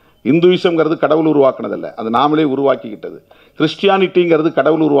 இந்துயிசம்ங்கிறது கடவுள் உருவாக்குனதில்லை, அது நாமளே உருவாக்கிக்கிட்டது. கிறிஸ்டியானிட்டிங்கிறது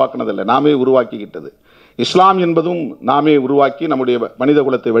கடவுள் உருவாக்குனதில்லை, நாமே உருவாக்கிக்கிட்டது. இஸ்லாம் என்பதும் நாமே உருவாக்கி நம்முடைய மனித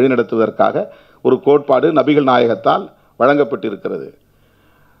குலத்தை வழிநடத்துவதற்காக ஒரு கோட்பாடு நபிகள் நாயகத்தால் வழங்கப்பட்டிருக்கிறது.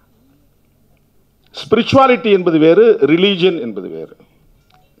 ஸ்பிரிச்சுவாலிட்டி என்பது வேறு, ரிலீஜன் என்பது வேறு.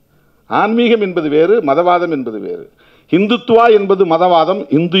 ஆன்மீகம் என்பது வேறு, மதவாதம் என்பது வேறு. இந்துத்துவா என்பது மதவாதம்,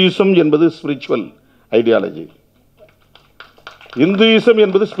 இந்துயிசம் என்பது ஸ்பிரிச்சுவல் ஐடியாலஜி. இந்துயிசம்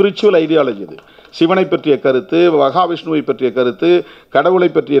என்பது ஸ்பிரிச்சுவல் ஐடியாலஜி. இது சிவனை பற்றிய கருத்து, மகாவிஷ்ணுவை பற்றிய கருத்து, கடவுளை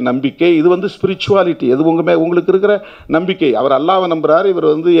பற்றிய நம்பிக்கை. இது ஸ்பிரிச்சுவாலிட்டி. அது உங்களுக்கு இருக்கிற நம்பிக்கை. அவர் அல்லாவை நம்புறாரு, இவர்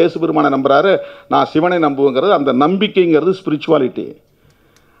இயேசு பெருமானை நம்புறாரு, நான் சிவனை நம்புவேங்கிறது அந்த நம்பிக்கைங்கிறது ஸ்பிரிச்சுவாலிட்டி.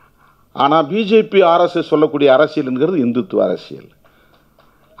 ஆனால் பிஜேபி ஆர்எஸ்எஸ் சொல்லக்கூடிய அரசியல்ங்கிறது இந்துத்துவ அரசியல்.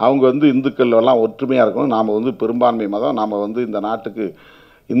 அவங்க இந்துக்கள் எல்லாம் ஒற்றுமையாக இருக்கணும், நாம் பெரும்பான்மை மதம், நாம் இந்த நாட்டுக்கு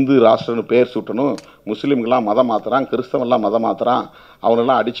இந்து ராஷ்டிரன்னு பேர் சூட்டணும், முஸ்லீம்கெல்லாம் மதம் மாற்றுறான், கிறிஸ்தவெல்லாம் மதம் மாற்றுறான்,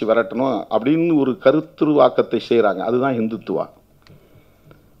 அவனெல்லாம் அடித்து விரட்டணும் அப்படின்னு ஒரு கருத்துருவாக்கத்தை செய்கிறாங்க. அதுதான் இந்துத்துவா.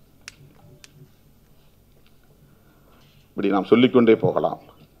 இப்படி நாம் சொல்லிக்கொண்டே போகலாம்.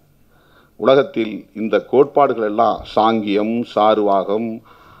 உலகத்தில் இந்த கோட்பாடுகள் எல்லாம் சாங்கியம், சார்வாகம்,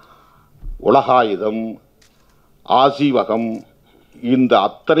 உலகாயுதம், ஆசீவகம், இந்த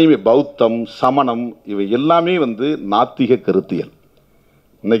அத்தனையுமே பௌத்தம், சமணம், இவை எல்லாமே நாத்திக கருத்தியல்.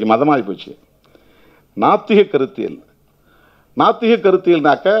 இன்னைக்கு மதமாகி போச்சு. நாத்திக கருத்தியல். நாத்திக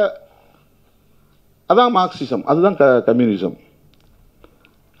கருத்தியல்னாக்க அதான் மார்க்சிசம், அதுதான் கம்யூனிசம்,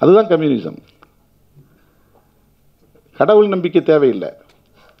 அதுதான் கம்யூனிசம். கடவுள் நம்பிக்கை தேவையில்லை.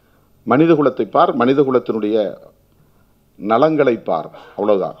 மனித குலத்தை பார், மனித குலத்தினுடைய நலங்களை பார்,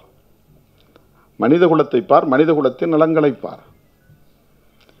 அவ்வளவுதான். மனித குலத்தை பார், மனித குலத்தின் நலங்களை பார்.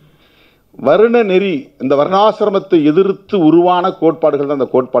 வருண நெறி, இந்த வர்ணாசிரமத்தை எதிர்த்து உருவான கோட்பாடுகள் தான் அந்த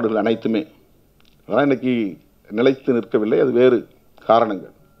கோட்பாடுகள் அனைத்துமே. அதெல்லாம் இன்னைக்கு நிலைத்து நிற்கவில்லை, அது வேறு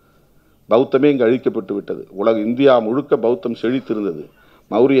காரணங்கள். பௌத்தமே இங்கு அழிக்கப்பட்டு விட்டது. இந்தியா முழுக்க பௌத்தம் செழித்திருந்தது.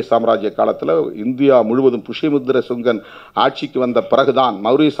 மௌரிய சாம்ராஜ்ய காலத்தில் இந்தியா முழுவதும் புஷ்யமுத்திர சுங்கன் ஆட்சிக்கு வந்த பிறகுதான்,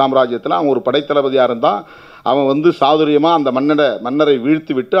 மௌரிய சாம்ராஜ்யத்தில் அவன் ஒரு படைத்தளபதியாக இருந்தான். அவன் சாதுரியமாக அந்த மன்னரை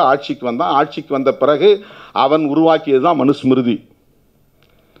வீழ்த்தி விட்டு ஆட்சிக்கு வந்தான். ஆட்சிக்கு வந்த பிறகு அவன் உருவாக்கியது தான் மனுஸ்மிருதி.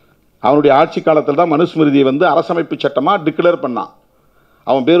 அவனுடைய ஆட்சி காலத்தில் தான் மனுஸ்மிருதியை அரசமைப்பு சட்டமாக டிக்ளேர் பண்ணான்.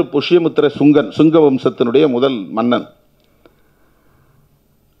 அவன் பேர் புஷ்யமுத்திர சுங்க வம்சத்தினுடைய முதல் மன்னன்.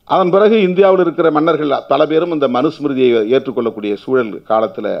 அதன் பிறகு இந்தியாவில் இருக்கிற மன்னர்கள் பல பேரும் இந்த மனுஸ்மிருதியை ஏற்றுக்கொள்ளக்கூடிய சூழல்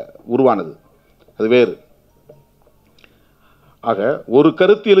காலத்தில் உருவானது. அது வேறு. ஆக ஒரு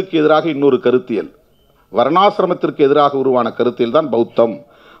கருத்தியலுக்கு எதிராக இன்னொரு கருத்தியல், வர்ணாசிரமத்திற்கு எதிராக உருவான கருத்தியல் தான் பௌத்தம்.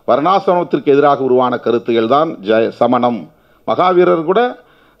 வர்ணாசிரமத்திற்கு எதிராக உருவான கருத்துகள் தான் சமணம். மகாவீரர் கூட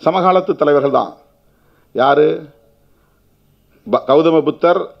சமகாலத்து தலைவர்கள் தான். யாரு? கௌதம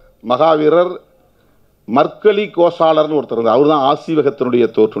புத்தர், மகாவீரர், மர்க்கலி கோசாலர்னு ஒருத்தர் இருந்தார். அவர் தான் ஆசீவகத்தினுடைய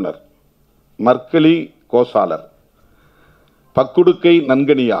தோற்றுனர். மர்க்கலி கோசாலர், பக்குடுக்கை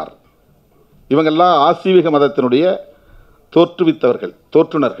நன்கனியார், இவங்கெல்லாம் ஆசீவக மதத்தினுடைய தோற்றுவித்தவர்கள்,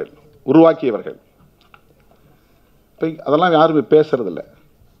 தோற்றுனர்கள், உருவாக்கியவர்கள். அதெல்லாம் யாருமே பேசுறதில்லை.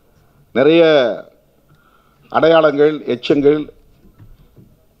 நிறைய அடையாளங்கள், எச்சங்கள்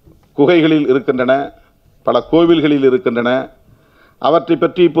குகைகளில் இருக்கின்றன, பல கோவில்களில் இருக்கின்றன. அவற்றை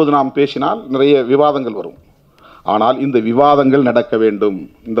பற்றி இப்போது நாம் பேசினால் நிறைய விவாதங்கள் வரும். ஆனால் இந்த விவாதங்கள் நடக்க வேண்டும்,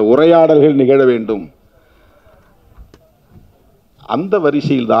 இந்த உரையாடல்கள் நிகழ வேண்டும். அந்த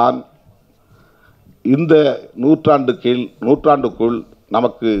வரிசையில்தான் இந்த நூற்றாண்டுக்குள்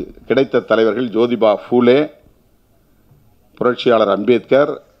நமக்கு கிடைத்த தலைவர்கள் ஜோதிபா ஃபூலே, புரட்சியாளர்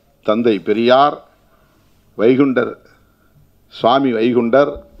அம்பேத்கர், தந்தை பெரியார், சுவாமி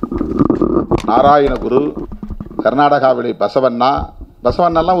வைகுண்டர், நாராயணகுரு, கர்நாடகாவிலே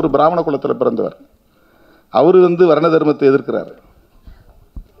பசவண்ணாலாம் ஒரு பிராமண குலத்தில் பிறந்தவர். அவர் வர்ண தர்மத்தை எதிர்க்கிறார்,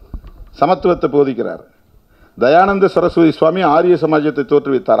 சமத்துவத்தை போதிக்கிறார். தயானந்த சரஸ்வதி சுவாமி ஆரிய சமாஜத்தை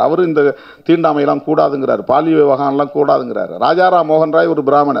தோற்றுவித்தார். அவர் இந்த தீண்டாமையெல்லாம் கூடாதுங்கிறார், பாலிய விவகாரம்லாம் கூடாதுங்கிறார். ராஜாராம் மோகன் ராய் ஒரு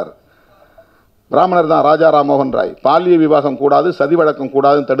பிராமணர் தான். ராஜாராம் மோகன் ராய் பாலிய விவாகம் கூடாது, சதி வழக்கம்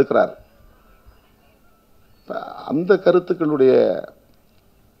கூடாதுன்னு தடுக்கிறார். அந்த கருத்துக்களுடைய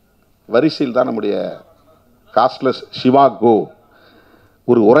வரிசையில் தான் நம்முடைய காஸ்ட்லெஸ் சிவாகோ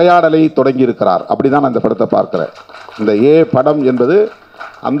ஒரு உரையாடலை தொடங்கி இருக்கிறார். அப்படிதான் அந்த படத்தை பார்க்கிறேன். இந்த படம் என்பது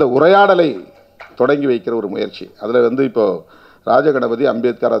அந்த உரையாடலை தொடங்கி வைக்கிற ஒரு முயற்சி. அதில் இப்போ ராஜகணபதி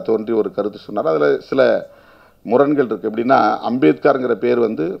அம்பேத்கரை தோன்றி ஒரு கருத்து சொன்னார். அதில் சில முரண்கள் இருக்குது. எப்படின்னா, அம்பேத்கருங்கிற பேர்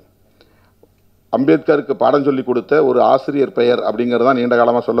அம்பேத்கருக்கு பாடம் சொல்லி கொடுத்த ஒரு ஆசிரியர் பெயர் அப்படிங்கிறது தான் நீண்ட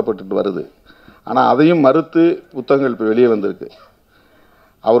காலமாக சொல்லப்பட்டு வருது. ஆனால் அதையும் மறுத்து புத்தகங்கள் இப்போ வெளியே வந்திருக்கு.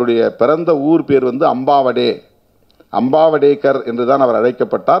 அவருடைய பிறந்த ஊர் பேர் அம்பாவடேக்கர் என்று தான் அவர்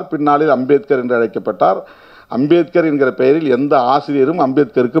அழைக்கப்பட்டார். பின்னாளில் அம்பேத்கர் என்று அழைக்கப்பட்டார். அம்பேத்கர் என்கிற பெயரில் எந்த ஆசிரியரும்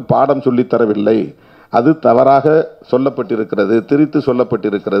அம்பேத்கருக்கு பாடம் சொல்லித்தரவில்லை. அது தவறாக சொல்லப்பட்டிருக்கிறது, திரித்து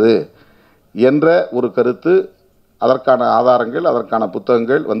சொல்லப்பட்டிருக்கிறது என்ற ஒரு கருத்து, அதற்கான ஆதாரங்கள், அதற்கான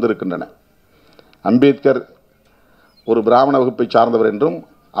புத்தகங்கள் வந்திருக்கின்றன. அம்பேத்கர் ஒரு பிராமண வகுப்பை சார்ந்தவர் என்றும்,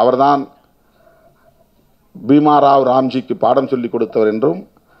 அவர்தான் பீமாராவ் ராம்ஜிக்கு பாடம் சொல்லிக் கொடுத்தவர் என்றும்,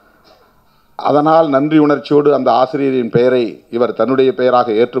 அதனால் நன்றி உணர்ச்சியோடு அந்த ஆசிரியரின் பெயரை இவர் தன்னுடைய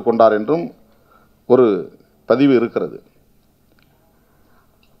பெயராக ஏற்றுக்கொண்டார் என்றும் ஒரு பதிவு இருக்கிறது.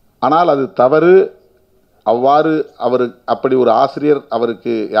 ஆனால் அது தவறு. அவ்வாறு அப்படி ஒரு ஆசிரியர்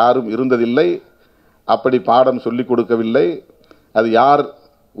அவருக்கு யாரும் இருந்ததில்லை, அப்படி பாடம் சொல்லிக் கொடுக்கவில்லை. அது யார்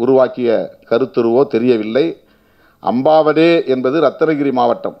உருவாக்கிய கருத்துருவோ தெரியவில்லை. அம்பாவடே என்பது ரத்னகிரி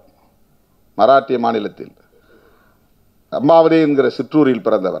மாவட்டம், மராட்டிய மாநிலத்தில். அம்பாவடே என்கிற சிற்றூரில்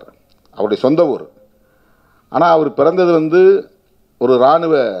பிறந்தவர், அவருடைய சொந்த ஊர். ஆனால் அவர் பிறந்தது ஒரு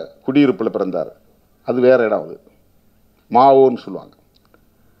இராணுவ குடியிருப்பில் பிறந்தார். அது வேறு இடம், அது மாவோன்னு சொல்லுவாங்க,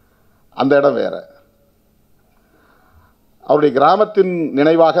 அந்த இடம் வேற. அவருடைய கிராமத்தின்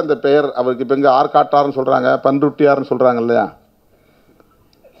நினைவாக அந்த பெயர் அவருக்கு இப்போ இங்கே ஆற்காட்டார்னு சொல்கிறாங்க, பன்ருட்டியார்னு சொல்கிறாங்க இல்லையா,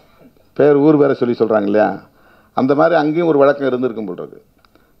 பெயர் ஊர் வேற சொல்லி சொல்கிறாங்க இல்லையா. அந்த மாதிரி அங்கேயும் ஒரு வழக்கம் இருந்திருக்கும் போல் இருக்கு.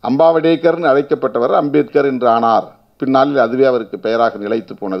 அம்பாவடேக்கர்னு அழைக்கப்பட்டவர் அம்பேத்கர் என்று ஆனார். பின்னாளில் அதுவே அவருக்கு பெயராக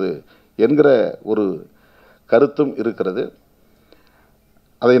நிலைத்து போனது என்கிற ஒரு கருத்தும் இருக்கிறது.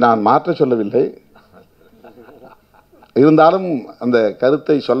 அதை நான் மாற்ற சொல்லவில்லை. இருந்தாலும் அந்த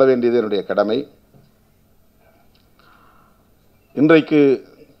கருத்தை சொல்ல வேண்டியது என்னுடைய கடமை. இன்றைக்கு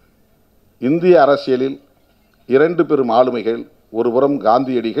இந்திய அரசியலில் இரண்டு பெரும் ஆளுமைகள், ஒரு புறம்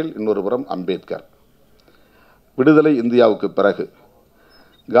காந்தியடிகள், இன்னொரு புறம் அம்பேத்கர். விடுதலை இந்தியாவுக்கு பிறகு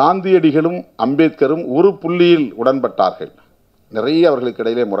காந்தியடிகளும் அம்பேத்கரும் ஒரு புள்ளியில் உடன்பட்டார்கள். நிறைய அவர்களுக்கு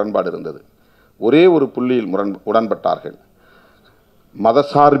இடையிலே முரண்பாடு இருந்தது. ஒரே ஒரு புள்ளியில் உடன்பட்டார்கள்.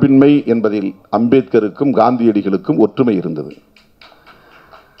 மதசார்பின்மை என்பதில் அம்பேத்கருக்கும் காந்தியடிகளுக்கும் ஒற்றுமை இருந்தது.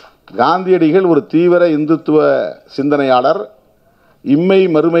 காந்தியடிகள் ஒரு தீவிர இந்துத்துவ சிந்தனையாளர். இம்மை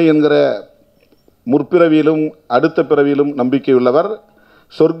மறுமை என்கிற முற்பிறவியிலும் அடுத்த பிறவியிலும் நம்பிக்கையுள்ளவர்.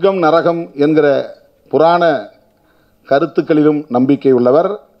 சொர்க்கம் நரகம் என்கிற புராண கருத்துக்களிலும் நம்பிக்கை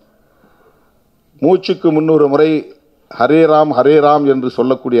உள்ளவர். மூச்சுக்கு 300 முறை ஹரே ராம் என்று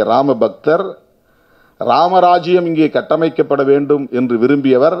சொல்லக்கூடிய ராம பக்தர். ராமராஜ்யம் இங்கே கட்டமைக்கப்பட வேண்டும் என்று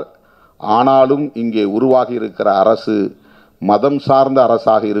விரும்பியவர். ஆனாலும் இங்கே உருவாகி இருக்கிற அரசு மதம் சார்ந்த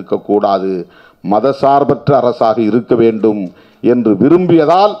அரசாக இருக்கக்கூடாது, மதசார்பற்ற அரசாக இருக்க வேண்டும் என்று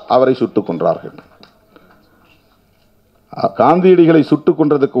விரும்பியதால் அவரை சுட்டுக் கொன்றார்கள். காந்தியடிகளை சுட்டுக்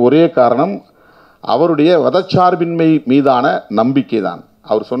கொன்றதுக்கு ஒரே காரணம் அவருடைய மதச்சார்பின்மை மீதான நம்பிக்கை தான்.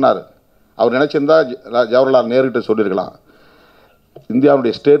 அவர் சொன்னார், அவர் நினைச்சிருந்தா ஜவஹர்லால் நேருகிட்ட சொல்லியிருக்கலாம்,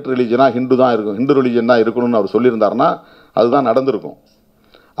 இந்தியாவுடைய ஸ்டேட் ரிலீஜனாக ஹிந்து தான் இருக்கும், ஹிந்து ரிலீஜன் தான் இருக்கணும்னு அவர் சொல்லியிருந்தாருன்னா அதுதான் நடந்திருக்கும்.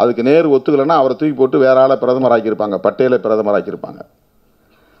 அதுக்கு நேரு ஒத்துக்கலைன்னா அவரை தூக்கி போட்டு வேற ஆளை பிரதமராக்கியிருப்பாங்க, பட்டேலை பிரதமராக்கியிருப்பாங்க.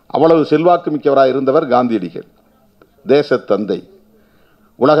 அவ்வளவு செல்வாக்கு மிக்கவராக இருந்தவர் காந்தியடிகள், தேசத்தந்தை.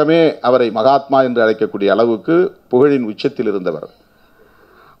 உலகமே அவரை மகாத்மா என்று அழைக்கக்கூடிய அளவுக்கு புகழின் உச்சத்தில் இருந்தவர்.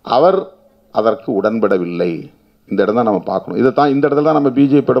 அவர் அதற்கு உடன்படவில்லை. இந்த இடம் தான் நம்ம பார்க்கணும். இந்த இடத்துல தான் நம்ம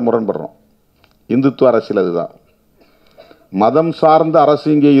பிஜேபியோட முரண்படுறோம். இந்துத்துவ அரசியல் அதுதான். மதம் சார்ந்த அரசு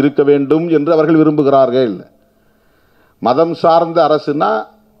இங்கே இருக்க வேண்டும் என்று அவர்கள் விரும்புகிறார்கள். மதம் சார்ந்த அரசுனா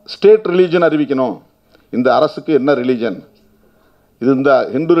ஸ்டேட் ரிலீஜன் அறிவிக்கணும். இந்த அரசுக்கு என்ன ரிலீஜன், இது இந்த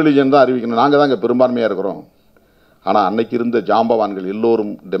ஹிந்து ரிலீஜன் தான் அறிவிக்கணும், நாங்கள் தான் இங்கே பெரும்பான்மையாக இருக்கிறோம். ஆனால் அன்னைக்கு இருந்த ஜாம்பவான்கள்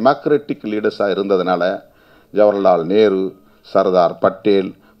எல்லோரும் டெமோக்ராட்டிக் லீடர்ஸாக இருந்ததுனால ஜவஹர்லால் நேரு, சர்தார் பட்டேல்,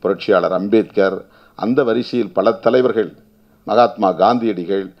 புரட்சியாளர் அம்பேத்கர், அந்த வரிசையில் பல தலைவர்கள், மகாத்மா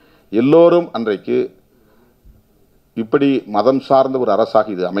காந்தியடிகள் எல்லோரும் அன்றைக்கு இப்படி மதம் சார்ந்த ஒரு அரசாக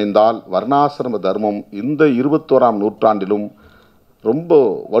இது அமைந்தால் வர்ணாசிரம தர்மம் இந்த 21ஆம் நூற்றாண்டிலும் ரொம்ப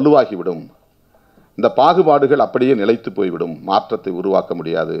வலுவாகிவிடும், இந்த பாகுபாடுகள் அப்படியே நிலைத்து போய்விடும், மாற்றத்தை உருவாக்க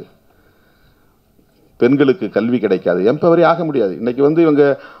முடியாது, பெண்களுக்கு கல்வி கிடைக்காது, எம்பவரி ஆக முடியாது. இன்னைக்கு இவங்க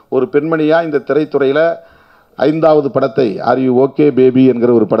ஒரு பெண்மணியாக இந்த திரைத்துறையில் 5வது படத்தை ஆர் யூ ஓகே பேபி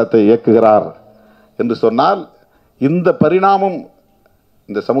என்கிற ஒரு படத்தை இயக்குகிறார் என்று சொன்னால் இந்த பரிணாமம்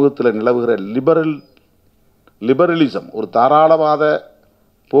இந்த சமூகத்தில் நிலவுகிற லிபரலிசம், ஒரு தாராளவாத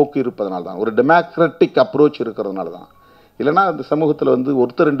போக்கு இருப்பதனால தான், ஒரு டெமோக்ராட்டிக் அப்ரோச் இருக்கிறதுனால தான். இல்லைன்னா இந்த சமூகத்தில்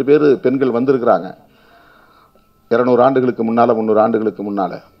ஒருத்தர் 2 பேர் பெண்கள் வந்திருக்கிறாங்க 200 ஆண்டுகளுக்கு முன்னால், 300 ஆண்டுகளுக்கு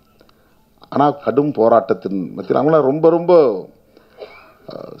முன்னால். ஆனால் கடும் போராட்டத்தின் மத்தியில் அவங்களாம் ரொம்ப ரொம்ப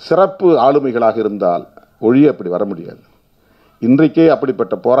சிறப்பு ஆளுமைகளாக இருந்தால் ஒழிய அப்படி வர முடியாது. இன்றைக்கே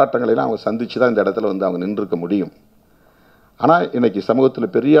அப்படிப்பட்ட போராட்டங்களெல்லாம் அவங்க சந்தித்து தான் இந்த இடத்துல அவங்க நின்றுக்க முடியும். ஆனால் இன்றைக்கி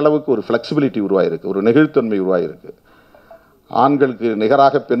சமூகத்தில் பெரிய அளவுக்கு ஒரு ஃப்ளெக்சிபிலிட்டி உருவாயிருக்கு, ஒரு நெகிழ்த்தன்மை உருவாயிருக்கு. ஆண்களுக்கு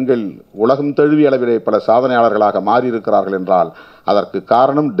நிகராக பெண்கள் உலகம் தழுவிய அளவிலே பல சாதனையாளர்களாக மாறியிருக்கிறார்கள் என்றால் அதற்கு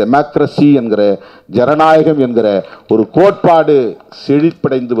காரணம் டெமோக்ரஸி என்கிற, ஜனநாயகம் என்கிற ஒரு கோட்பாடு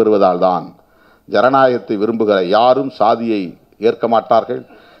செழிப்படைந்து வருவதால் தான். ஜனநாயகத்தை விரும்புகிற யாரும் சாதியை ஏற்க மாட்டார்கள்.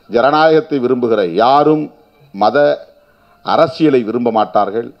 ஜனநாயகத்தை விரும்புகிற யாரும் மத அரசியலை விரும்ப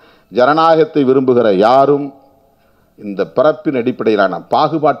மாட்டார்கள். ஜனநாயகத்தை விரும்புகிற யாரும் இந்த பிறப்பின் அடிப்படையிலான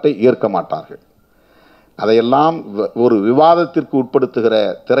பாகுபாட்டை ஏற்க மாட்டார்கள். அதையெல்லாம் ஒரு விவாதத்திற்கு உட்படுத்துகிற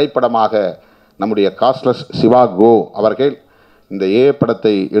திரைப்படமாக நம்முடைய காஸ்ட்லெஸ் சிவா கோ அவர்கள் இந்த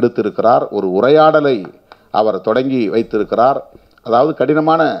படத்தை எடுத்திருக்கிறார். ஒரு உரையாடலை அவர் தொடங்கி வைத்திருக்கிறார். அதாவது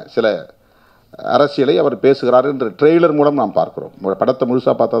கடினமான சில அரசியலை அவர் பேசுகிறார் என்று ட்ரெய்லர் மூலம் நாம் பார்க்கிறோம். படத்தை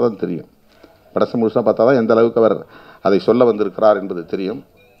முழுசாக பார்த்தா தான் தெரியும். படத்தை முழுசாக பார்த்தா தான் எந்த அளவுக்கு அவர் அதை சொல்ல வந்திருக்கிறார் என்பது தெரியும்.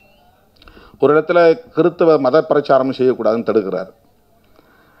 ஒரு இடத்துல கிறிஸ்தவ மத பிரச்சாரம் செய்யக்கூடாதுன்னு தடுக்கிறார்.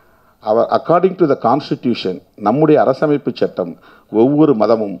 அவர் அக்கார்டிங் டு த கான்ஸ்டிடியூஷன், நம்முடைய அரசமைப்பு சட்டம் ஒவ்வொரு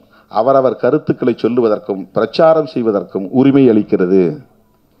மதமும் அவரவர் கருத்துக்களை சொல்லுவதற்கும் பிரச்சாரம் செய்வதற்கும் உரிமை அளிக்கிறது.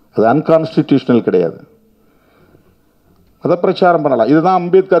 அது அன்கான்ஸ்டிடியூஷனல் கிடையாது. மத பிரச்சாரம் பண்ணலாம். இதுதான்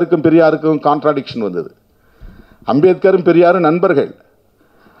அம்பேத்கருக்கும் பெரியாருக்கும் கான்ட்ராடிக்ஷன் வந்தது. அம்பேத்கரும் பெரியாரும் நண்பர்கள்.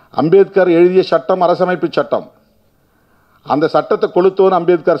 அம்பேத்கர் எழுதிய சட்டம் அரசமைப்பு சட்டம். அந்த சட்டத்தை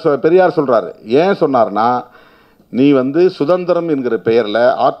கொளுத்தோன்னு பெரியார் சொல்றாரு. ஏன் சொன்னார்னா, நீ சுதந்திரம் என்கிற பெயரில்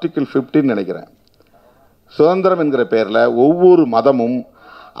ஆர்டிகிள் 15 நினைக்கிறேன், சுதந்திரம் என்கிற பெயரில் ஒவ்வொரு மதமும்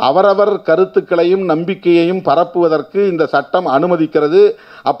அவரவர் கருத்துக்களையும் நம்பிக்கையையும் பரப்புவதற்கு இந்த சட்டம் அனுமதிக்கிறது.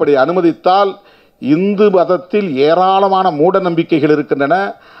 அப்படி அனுமதித்தால் இந்து மதத்தில் ஏராளமான மூட நம்பிக்கைகள் இருக்கின்றன,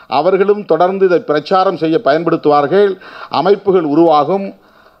 அவர்களும் தொடர்ந்து இதை பிரச்சாரம் செய்ய பயன்படுத்துவார்கள், அமைப்புகள் உருவாகும்,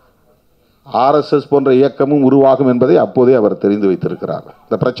 RSS போன்ற இயக்கமும் உருவாகும் என்பதை அப்போதே அவர் தெரிந்து வைத்திருக்கிறார்.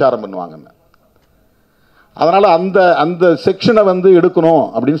 இந்த பிரச்சாரம் பண்ணுவாங்கன்னு. அதனால் அந்த அந்த செக்ஷனை வந்து எடுக்கணும்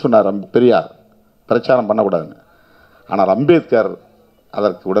அப்படின்னு சொன்னார் பெரியார், பிரச்சாரம் பண்ணக்கூடாதுன்னு. ஆனால் அம்பேத்கர்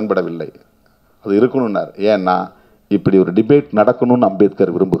அதற்கு உடன்படவில்லை, அது இருக்கணும்னார். ஏன்னா இப்படி ஒரு டிபேட் நடக்கணும்னு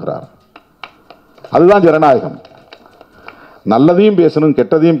அம்பேத்கர் விரும்புகிறார். அதுதான் ஜனநாயகம். நல்லதையும் பேசணும்,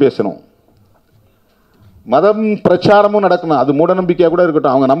 கெட்டதையும் பேசணும். மதம் பிரச்சாரமும் நடக்கணும். அது மூட நம்பிக்கையாக கூட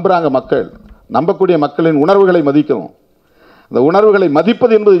இருக்கட்டும். அவங்க நம்புகிறாங்க, மக்கள் நம்பக்கூடிய மக்களின் உணர்வுகளை மதிக்கணும். அந்த உணர்வுகளை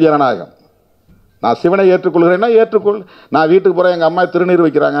மதிப்பது என்பது ஜனநாயகம். நான் சிவனை ஏற்றுக்கொள்கிறேன்னா ஏற்றுக்கொள். நான் வீட்டுக்கு போகிறேன், எங்கள் அம்மா திருநீர்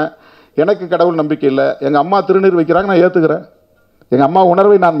வைக்கிறாங்க, எனக்கு கடவுள் நம்பிக்கை இல்லை, எங்கள் அம்மா திருநீர் வைக்கிறாங்க, நான் ஏற்றுக்கிறேன். எங்கள் அம்மா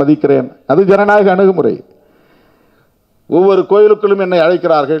உணர்வை நான் மதிக்கிறேன். அது ஜனநாயக அணுகுமுறை. ஒவ்வொரு கோயிலுக்குள்ளும் என்னை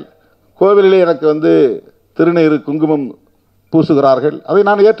அழைக்கிறார்கள், கோவிலிலே எனக்கு வந்து திருநீர் குங்குமம் பூசுகிறார்கள், அதை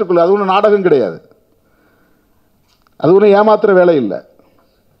நான் ஏற்றுக்கொள்ள. அது ஒன்றும் நாடகம் கிடையாது, அது ஒன்றும் ஏமாத்துற வேலை இல்லை.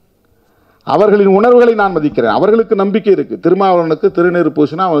 அவர்களின் உணர்வுகளை நான் மதிக்கிறேன். அவர்களுக்கு நம்பிக்கை இருக்குது. திருமாவளவனுக்கு திருநீர்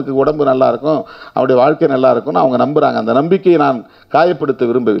பூசினா அவனுக்கு உடம்பு நல்லா இருக்கும், அவனுடைய வாழ்க்கை நல்லா இருக்கும்னு அவங்க நம்புகிறாங்க. அந்த நம்பிக்கையை நான் காயப்படுத்த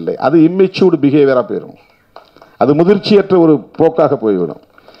விரும்பவில்லை. அது இம்மெச்சூர்டு பிஹேவியராக போயிடும், அது முதிர்ச்சியற்ற ஒரு போக்காக போய்விடும்.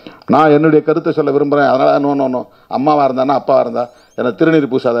 நான் என்னுடைய கருத்தை சொல்ல விரும்புகிறேன், அதனால் நோ அம்மாவாக இருந்தானா அப்பாவாக இருந்தா எனக்கு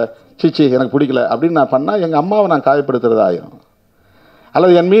திருநீர் பூசாத, சீச்சி எனக்கு பிடிக்கல அப்படின்னு நான் பண்ணால் எங்கள் அம்மாவை நான் காயப்படுத்துறது ஆயிரும்.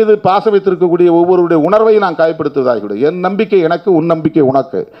 அல்லது என் மீது பாசம் வைத்திருக்கக்கூடிய ஒவ்வொருடைய உணர்வையும் நான் காயப்படுத்துவதாகிவிடும். என் நம்பிக்கை எனக்கு, உன் நம்பிக்கை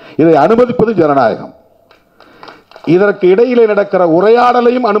உனக்கு. இதை அனுமதிப்பது ஜனநாயகம். இதற்கு இடையிலே நடக்கிற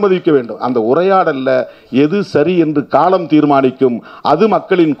உரையாடலையும் அனுமதிக்க வேண்டும். அந்த உரையாடலில் எது சரி என்று காலம் தீர்மானிக்கும், அது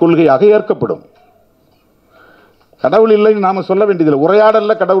மக்களின் கொள்கையாக ஏற்கப்படும். கடவுள் இல்லைன்னு நாம் சொல்ல வேண்டியதில்லை.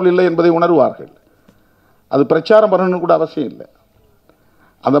 உரையாடலில் கடவுள் இல்லை என்பதை உணர்வார்கள். அது பிரச்சாரம் பண்ணணும்னு கூட அவசியம் இல்லை.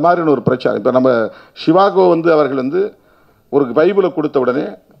 அந்த மாதிரியான ஒரு பிரச்சாரம். இப்போ நம்ம சிவாகோ வந்து அவர்கள் வந்து ஒரு பைபிளை கொடுத்த உடனே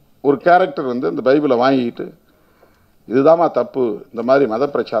ஒரு கேரக்டர் வந்து அந்த பைபிளை வாங்கிட்டு இதுதாம்மா தப்பு, இந்த மாதிரி மத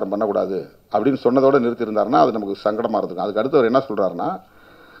பிரச்சாரம் பண்ணக்கூடாது அப்படின்னு சொன்னதோடு நிறுத்தியிருந்தாருன்னா அது நமக்கு சங்கடமாக இருக்கும். அதுக்கு அடுத்து அவர் என்ன சொல்கிறாருன்னா,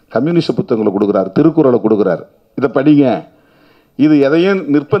 கம்யூனிஸ்ட் புத்தகங்களை கொடுக்குறாரு, திருக்குறளை கொடுக்குறாரு, இதை படிங்க, இது எதையும்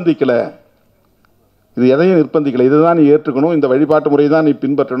நிர்பந்திக்கலை, இது எதையும் நிர்பந்திக்கலை, இதுதான் நீ ஏற்றுக்கணும், இந்த வழிபாட்டு முறை தான் நீ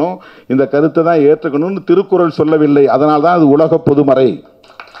பின்பற்றணும், இந்த கருத்தை தான் ஏற்றுக்கணும்னு திருக்குறள் சொல்லவில்லை. அதனால் தான் அது உலக பொதுமறை.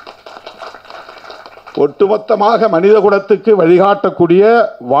 ஒட்டுமொத்தமாக மனித குலத்துக்கு வழிகாட்டக்கூடிய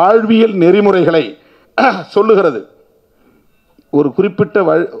வாழ்வியல் நெறிமுறைகளை சொல்லுகிறது. ஒரு குறிப்பிட்ட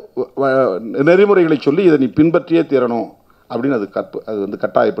நெறிமுறைகளை சொல்லி இதை நீ பின்பற்றியே தீரணும் அப்படின்னு அது வந்து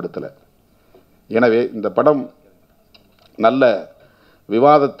கட்டாயப்படுத்தலை. எனவே இந்த படம் நல்ல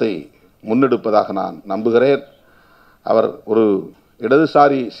விவாதத்தை முன்னெடுப்பதாக நான் நம்புகிறேன். அவர் ஒரு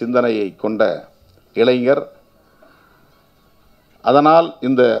இடதுசாரி சிந்தனையை கொண்ட இளைஞர். அதனால்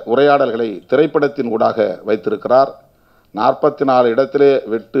இந்த உரையாடல்களை திரைப்படத்தின் ஊடாக வைத்திருக்கிறார். 44 இடத்திலே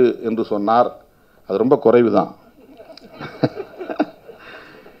வெட்டு என்று சொன்னார், அது ரொம்ப குறைவு தான்.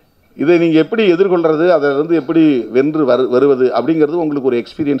 இதை நீங்கள் எப்படி எதிர்கொள்கிறது, அதிலிருந்து எப்படி வென்று வருவது அப்படிங்கிறது உங்களுக்கு ஒரு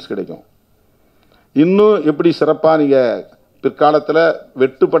எக்ஸ்பீரியன்ஸ் கிடைக்கும். இன்னும் எப்படி சிறப்பாக நீங்கள் பிற்காலத்தில்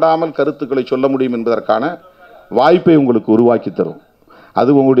வெட்டுப்படாமல் கருத்துக்களை சொல்ல முடியும் என்பதற்கான வாய்ப்பை உங்களுக்கு உருவாக்கி தரும். அது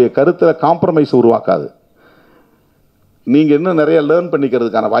உங்களுடைய கருத்தில் காம்ப்ரமைஸ் உருவாக்காது. நீங்கள் இன்னும் நிறைய லேர்ன்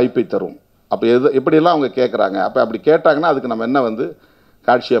பண்ணிக்கிறதுக்கான வாய்ப்பை தரும். அப்போ எப்படியெல்லாம் அவங்க கேட்குறாங்க, அப்போ அப்படி கேட்டாங்கன்னா அதுக்கு நம்ம என்ன வந்து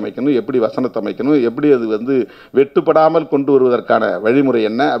காட்சி அமைக்கணும், எப்படி வசனத்தை அமைக்கணும், எப்படி அது வந்து வெட்டுப்படாமல் கொண்டு வருவதற்கான வழிமுறை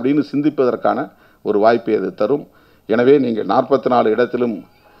என்ன அப்படின்னு சிந்திப்பதற்கான ஒரு வாய்ப்பை அது தரும். எனவே நீங்கள் 44 இடத்திலும்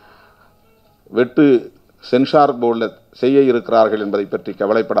வெட்டு சென்சார் போர்டில் செய்ய இருக்கிறார்கள் என்பதை பற்றி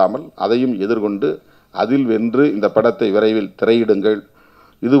கவலைப்படாமல் அதையும் எதிர்கொண்டு அதில் வென்று இந்த படத்தை விரைவில் திரையிடுங்கள்.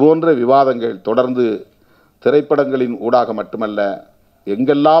 இதுபோன்ற விவாதங்கள் தொடர்ந்து திரைப்படங்களின் ஊடாக மட்டுமல்ல,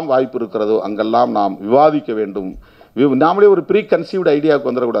 எங்கெல்லாம் வாய்ப்பு இருக்கிறதோ அங்கெல்லாம் நாம் விவாதிக்க வேண்டும். நாமளே ஒரு ப்ரீ கன்சீவ்டு ஐடியாவுக்கு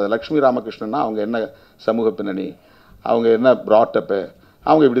வந்துடக்கூடாது. லக்ஷ்மி ராமகிருஷ்ணன்னா அவங்க என்ன சமூக பின்னணி, அவங்க என்ன ப்ராட்டப்பு,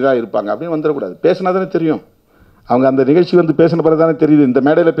 அவங்க இப்படி தான் இருப்பாங்க அப்படின்னு வந்துடக்கூடாது. பேசினா தானே தெரியும். அவங்க அந்த நிகழ்ச்சி வந்து பேசின பிறகு தானே தெரியுது, இந்த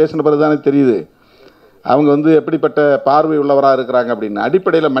மேடையில் பேசின பிறகு தானே தெரியுது அவங்க வந்து எப்படிப்பட்ட பார்வை உள்ளவராக இருக்கிறாங்க அப்படின்னு.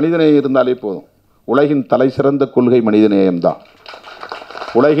 அடிப்படையில் மனிதநேயம் இருந்தாலே போதும். உலகின் தலை சிறந்த கொள்கை மனிதநேயம்தான்.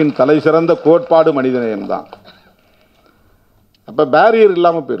 உலகின் தலை சிறந்த கோட்பாடு மனிதநேயம்தான். அப்போ பேரியர்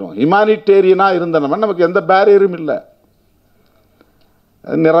இல்லாமல் போயிடும். ஹியூமானிட்டேரியனாக இருந்தோம்னா நமக்கு எந்த பேரியரும் இல்லை.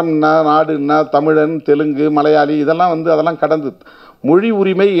 நிறம்னா, நாடுன்னா, தமிழன், தெலுங்கு, மலையாளி இதெல்லாம் வந்து அதெல்லாம் கடந்து மொழி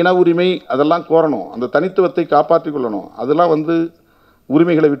உரிமை, இன உரிமை அதெல்லாம் கோரணும். அந்த தனித்துவத்தை காப்பாற்றி கொள்ளணும். அதெல்லாம் வந்து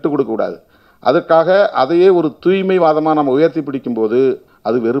உரிமைகளை விட்டு கொடுக்கக்கூடாது. அதுக்காக அதையே ஒரு தூய்மைவாதமாக நம்ம உயர்த்தி பிடிக்கும்போது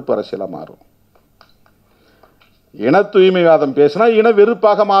அது வெறுப்பு அரசியலாக மாறும். இன தூய்மைவாதம் பேசினா இன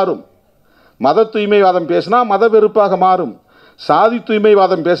வெறுப்பாக மாறும். மத தூய்மைவாதம் பேசினா மத வெறுப்பாக மாறும். சாதி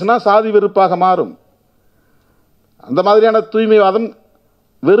தூய்மைவாதம் பேசினா சாதி வெறுப்பாக மாறும். அந்த மாதிரியான தூய்மைவாதம்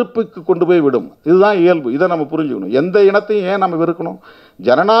வெறுப்புக்கு கொண்டு போய் விடும். இதுதான் இயல்பு. இதை நம்ம புரிஞ்சுக்கணும். எந்த இனத்தையும் ஏன் நம்ம வெறுக்கணும்?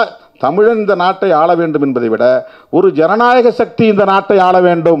 தமிழன் இந்த நாட்டை ஆள வேண்டும் என்பதை விட ஒரு ஜனநாயக சக்தி இந்த நாட்டை ஆள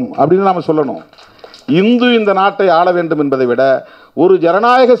வேண்டும் அப்படின்னு நம்ம சொல்லணும். இந்து இந்த நாட்டை ஆள வேண்டும் என்பதை விட ஒரு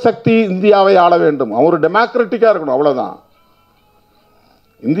ஜனநாயக சக்தி இந்தியாவை ஆள வேண்டும். ஒரு டெமோக்ராட்டிக்காக இருக்கணும், அவ்வளோதான்.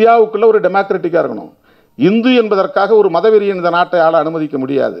 இந்தியாவுக்குள்ள ஒரு டெமோக்ராட்டிக்காக இருக்கணும். இந்து என்பதற்காக ஒரு மதவெறியன் இந்த நாட்டை ஆள அனுமதிக்க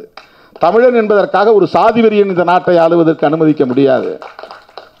முடியாது. தமிழன் என்பதற்காக ஒரு சாதி வெறியன் இந்த நாட்டை ஆளுவதற்கு அனுமதிக்க முடியாது.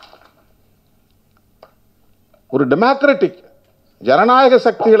 ஒரு டெமோக்ராட்டிக் ஜனநாயக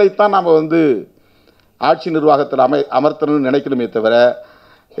சக்திகளைத்தான் நாம் ஆட்சி நிர்வாகத்தில் அமர்த்தணும்னு நினைக்கணுமே தவிர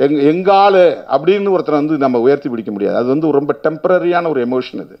எங்காலு அப்படின்னு ஒருத்தர் நம்ம உயர்த்தி பிடிக்க முடியாது. அது ரொம்ப டெம்பரரியான ஒரு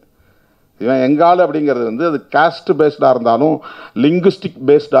எமோஷன். அது இவன் எங்காலு அப்படிங்கிறது அது காஸ்ட் பேஸ்டாக இருந்தாலும், லிங்குஸ்டிக்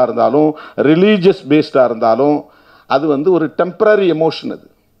பேஸ்டாக இருந்தாலும், ரிலீஜியஸ் பேஸ்டாக இருந்தாலும் அது ஒரு டெம்பரரி எமோஷன். அது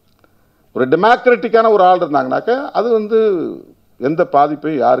ஒரு டெமோக்ராட்டிக்கான ஒரு ஆள் இருந்தாங்கனாக்க அது எந்த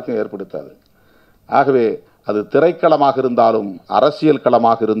பாதிப்பையும் யாருக்கும் ஏற்படுத்தாது. ஆகவே அது திரைக்களமாக இருந்தாலும் அரசியல்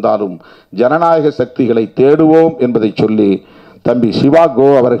களமாக இருந்தாலும் ஜனநாயக சக்திகளை தேடுவோம் என்பதை சொல்லி தம்பி சிவா கோ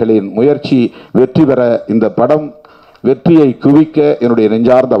அவர்களின் முயற்சி வெற்றி பெற, இந்த படம் வெற்றியை குவிக்க என்னுடைய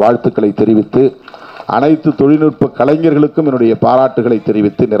நெஞ்சார்ந்த வாழ்த்துக்களை தெரிவித்து, அனைத்து தொழில்நுட்ப கலைஞர்களுக்கும் என்னுடைய பாராட்டுகளை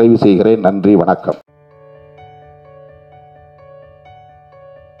தெரிவித்து நிறைவு செய்கிறேன். நன்றி, வணக்கம்.